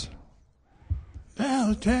 Texas.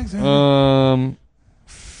 Dallas, Texas.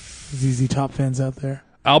 ZZ Top fans out there.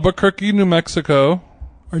 Albuquerque, New Mexico.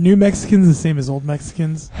 Are New Mexicans the same as old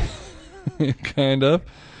Mexicans? Kind of.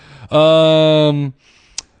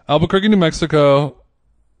 Albuquerque, New Mexico.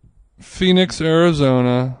 Phoenix,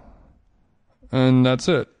 Arizona. And that's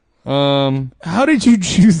it. How did you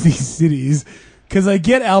choose these cities? Because I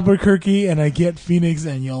get Albuquerque and I get Phoenix,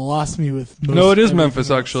 and you lost me with most No, it is everything Memphis,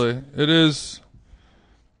 else. actually. It is.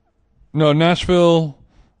 No, Nashville,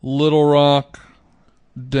 Little Rock,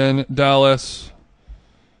 Dallas,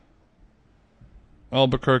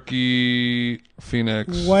 Albuquerque,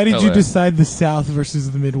 Phoenix. Why did you LA. decide the South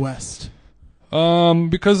versus the Midwest?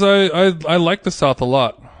 Because I like the South a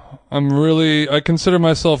lot. I consider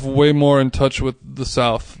myself way more in touch with the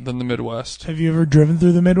South than the Midwest. Have you ever driven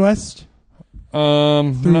through the Midwest?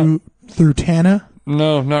 Through Tana?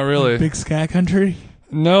 No, not really. Big Sky Country?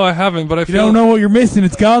 No, I haven't, but I You feel don't know what you're missing.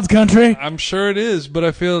 It's God's country. I'm sure it is, but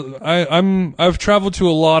I feel I've traveled to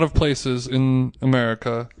a lot of places in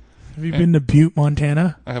America. Have you been to Butte,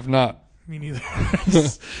 Montana? I have not. Me neither.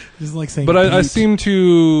 just like saying But I Butte. seem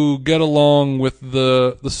to get along with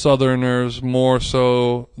the Southerners more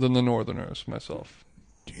so than the Northerners myself.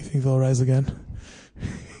 Do you think they'll rise again?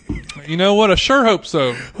 You know what? I sure hope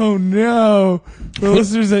so. Oh no! The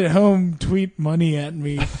listeners at home tweet money at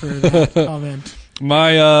me for that comment.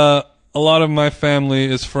 A lot of my family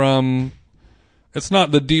is from, it's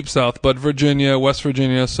not the deep South, but Virginia, West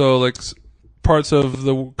Virginia, so like parts of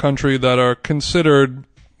the country that are considered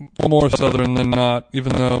more southern than not,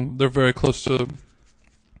 even though they're very close to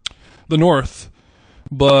the north.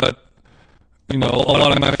 But, you know, a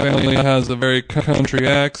lot of my family has a very country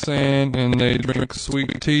accent, and they drink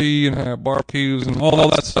sweet tea and have barbecues and all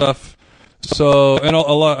that stuff. So, and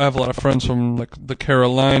I have a lot of friends from like the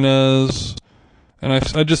Carolinas, and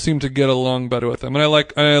I just seem to get along better with them. And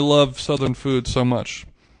I love Southern food so much.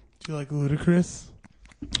 Do you like Ludacris?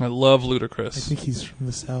 I love I Ludacris. think he's from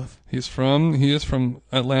the South. He is from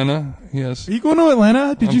Atlanta. Yes. Are you going to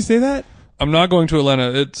Atlanta? Did you say that? I'm not going to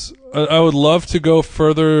Atlanta. I would love to go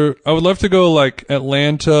further. I would love to go like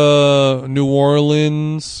Atlanta, New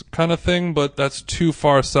Orleans kind of thing, but that's too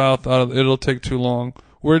far south. It'll take too long.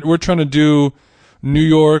 We're trying to do New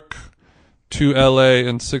York to LA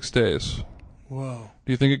in 6 days. Whoa.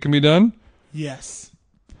 Do you think it can be done? Yes.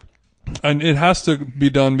 And it has to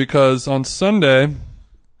be done because on Sunday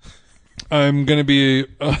I'm going to be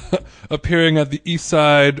appearing at the East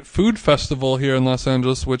Side Food Festival here in Los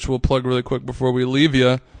Angeles, which we'll plug really quick before we leave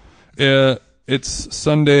you. It's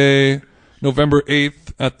Sunday, November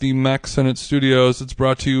 8th at the Mac Sennett Studios. It's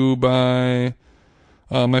brought to you by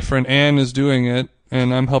my friend Ann is doing it,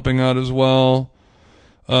 and I'm helping out as well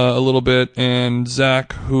a little bit. And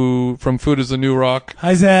Zach, who from Food is the New Rock,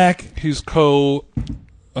 Hi, Zach. he's presenting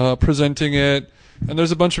it. And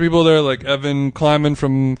there's a bunch of people there, like Evan Kleiman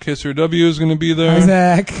from KCRW is going to be there. Hi,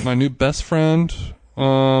 Zach. My new best friend.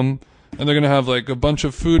 And they're going to have like a bunch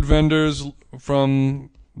of food vendors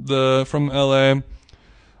from LA,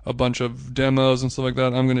 a bunch of demos and stuff like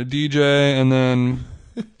that. I'm going to DJ, and then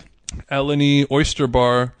Eleni Oyster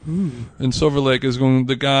Bar in Silver Lake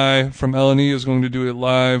the guy from Eleni is going to do a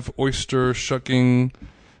live oyster shucking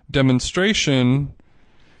demonstration,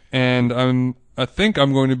 and I think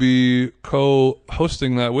I'm going to be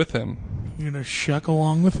co-hosting that with him. You're gonna shuck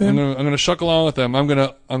along with I'm him. gonna shuck along with them. I'm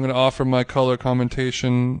gonna offer my color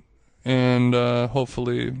commentation and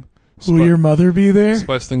hopefully Will your mother be there?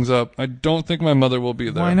 spice things up. I don't think my mother will be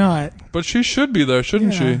there. Why not? But she should be there,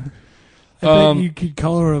 shouldn't Yeah. she? I bet you could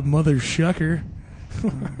call her a mother shucker.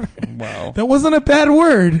 Wow. That wasn't a bad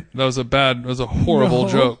word. That was a horrible No.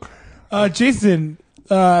 joke. Jason,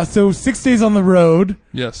 so 6 days on the road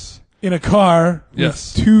Yes. in a car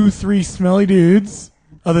Yes. with 2-3 smelly dudes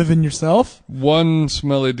other than yourself. One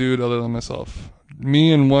smelly dude other than myself.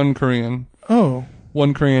 Me and one Korean. Oh.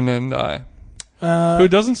 One Korean and I. Who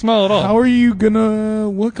doesn't smell at all. How are you gonna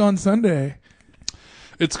look on Sunday?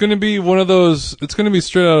 It's going to be one of those, it's going to be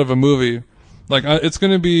straight out of a movie. Like, it's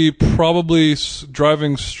going to be probably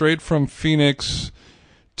driving straight from Phoenix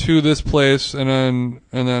to this place and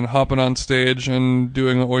then hopping on stage and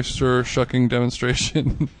doing an oyster shucking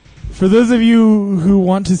demonstration. For those of you who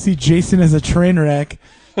want to see Jason as a train wreck,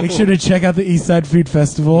 make sure to check out the Eastside Food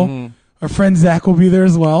Festival. Mm-hmm. Our friend Zach will be there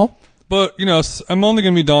as well. But, you know, I'm only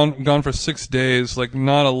going to be gone for 6 days. Like,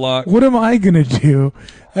 not a lot. What am I going to do?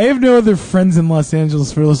 I have no other friends in Los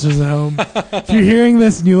Angeles for listeners at home. If you're hearing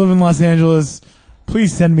this and you live in Los Angeles,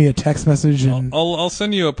 please send me a text message. And I'll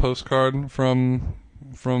send you a postcard from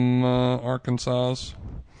Arkansas.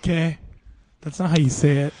 okay, that's not how you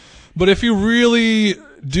say it. But if you really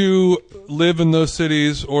do live in those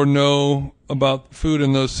cities or know about food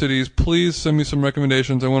in those cities, please send me some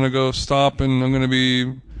recommendations. I want to go stop, and I'm going to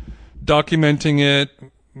be documenting it,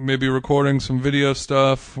 maybe recording some video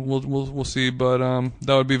stuff. We'll see, but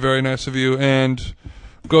that would be very nice of you. And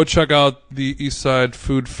go check out the Eastside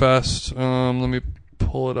Food Fest. Let me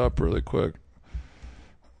pull it up really quick.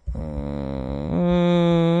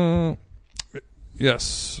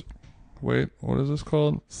 Yes. Wait, what is this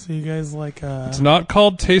called? So you guys like It's not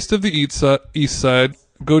called Taste of the East Side.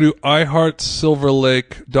 Go to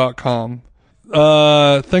iHeartSilverLake.com.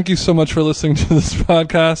 Thank you so much for listening to this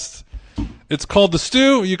podcast. It's called The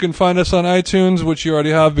Stew. You can find us on iTunes, which you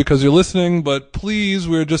already have because you're listening, but please,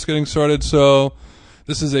 we're just getting started, so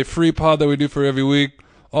this is a free pod that we do for every week.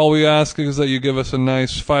 All we ask is that you give us a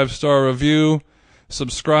nice 5-star review.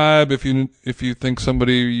 Subscribe if you think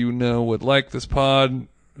somebody you know would like this pod.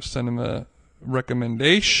 Send them a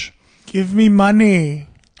recommendation. give me money.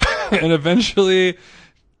 And eventually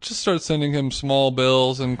just start sending him small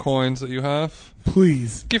bills and coins that you have.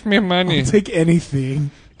 Please. Give me money. I'll take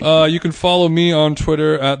anything. You can follow me on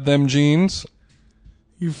Twitter at themjeans.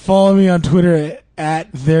 You follow me on Twitter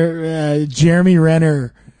at Jeremy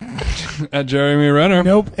Renner. At Jeremy Renner.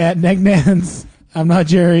 Nope, at Negnans. I'm not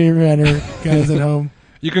Jeremy Renner, guys at home.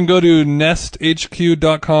 You can go to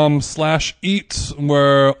nesthq.com/eats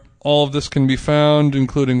where all of this can be found,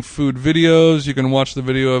 including food videos. You can watch the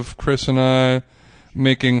video of Chris and I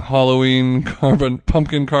making Halloween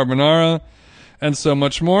pumpkin carbonara and so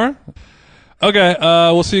much more. Okay,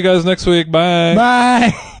 we'll see you guys next week. Bye.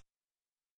 Bye.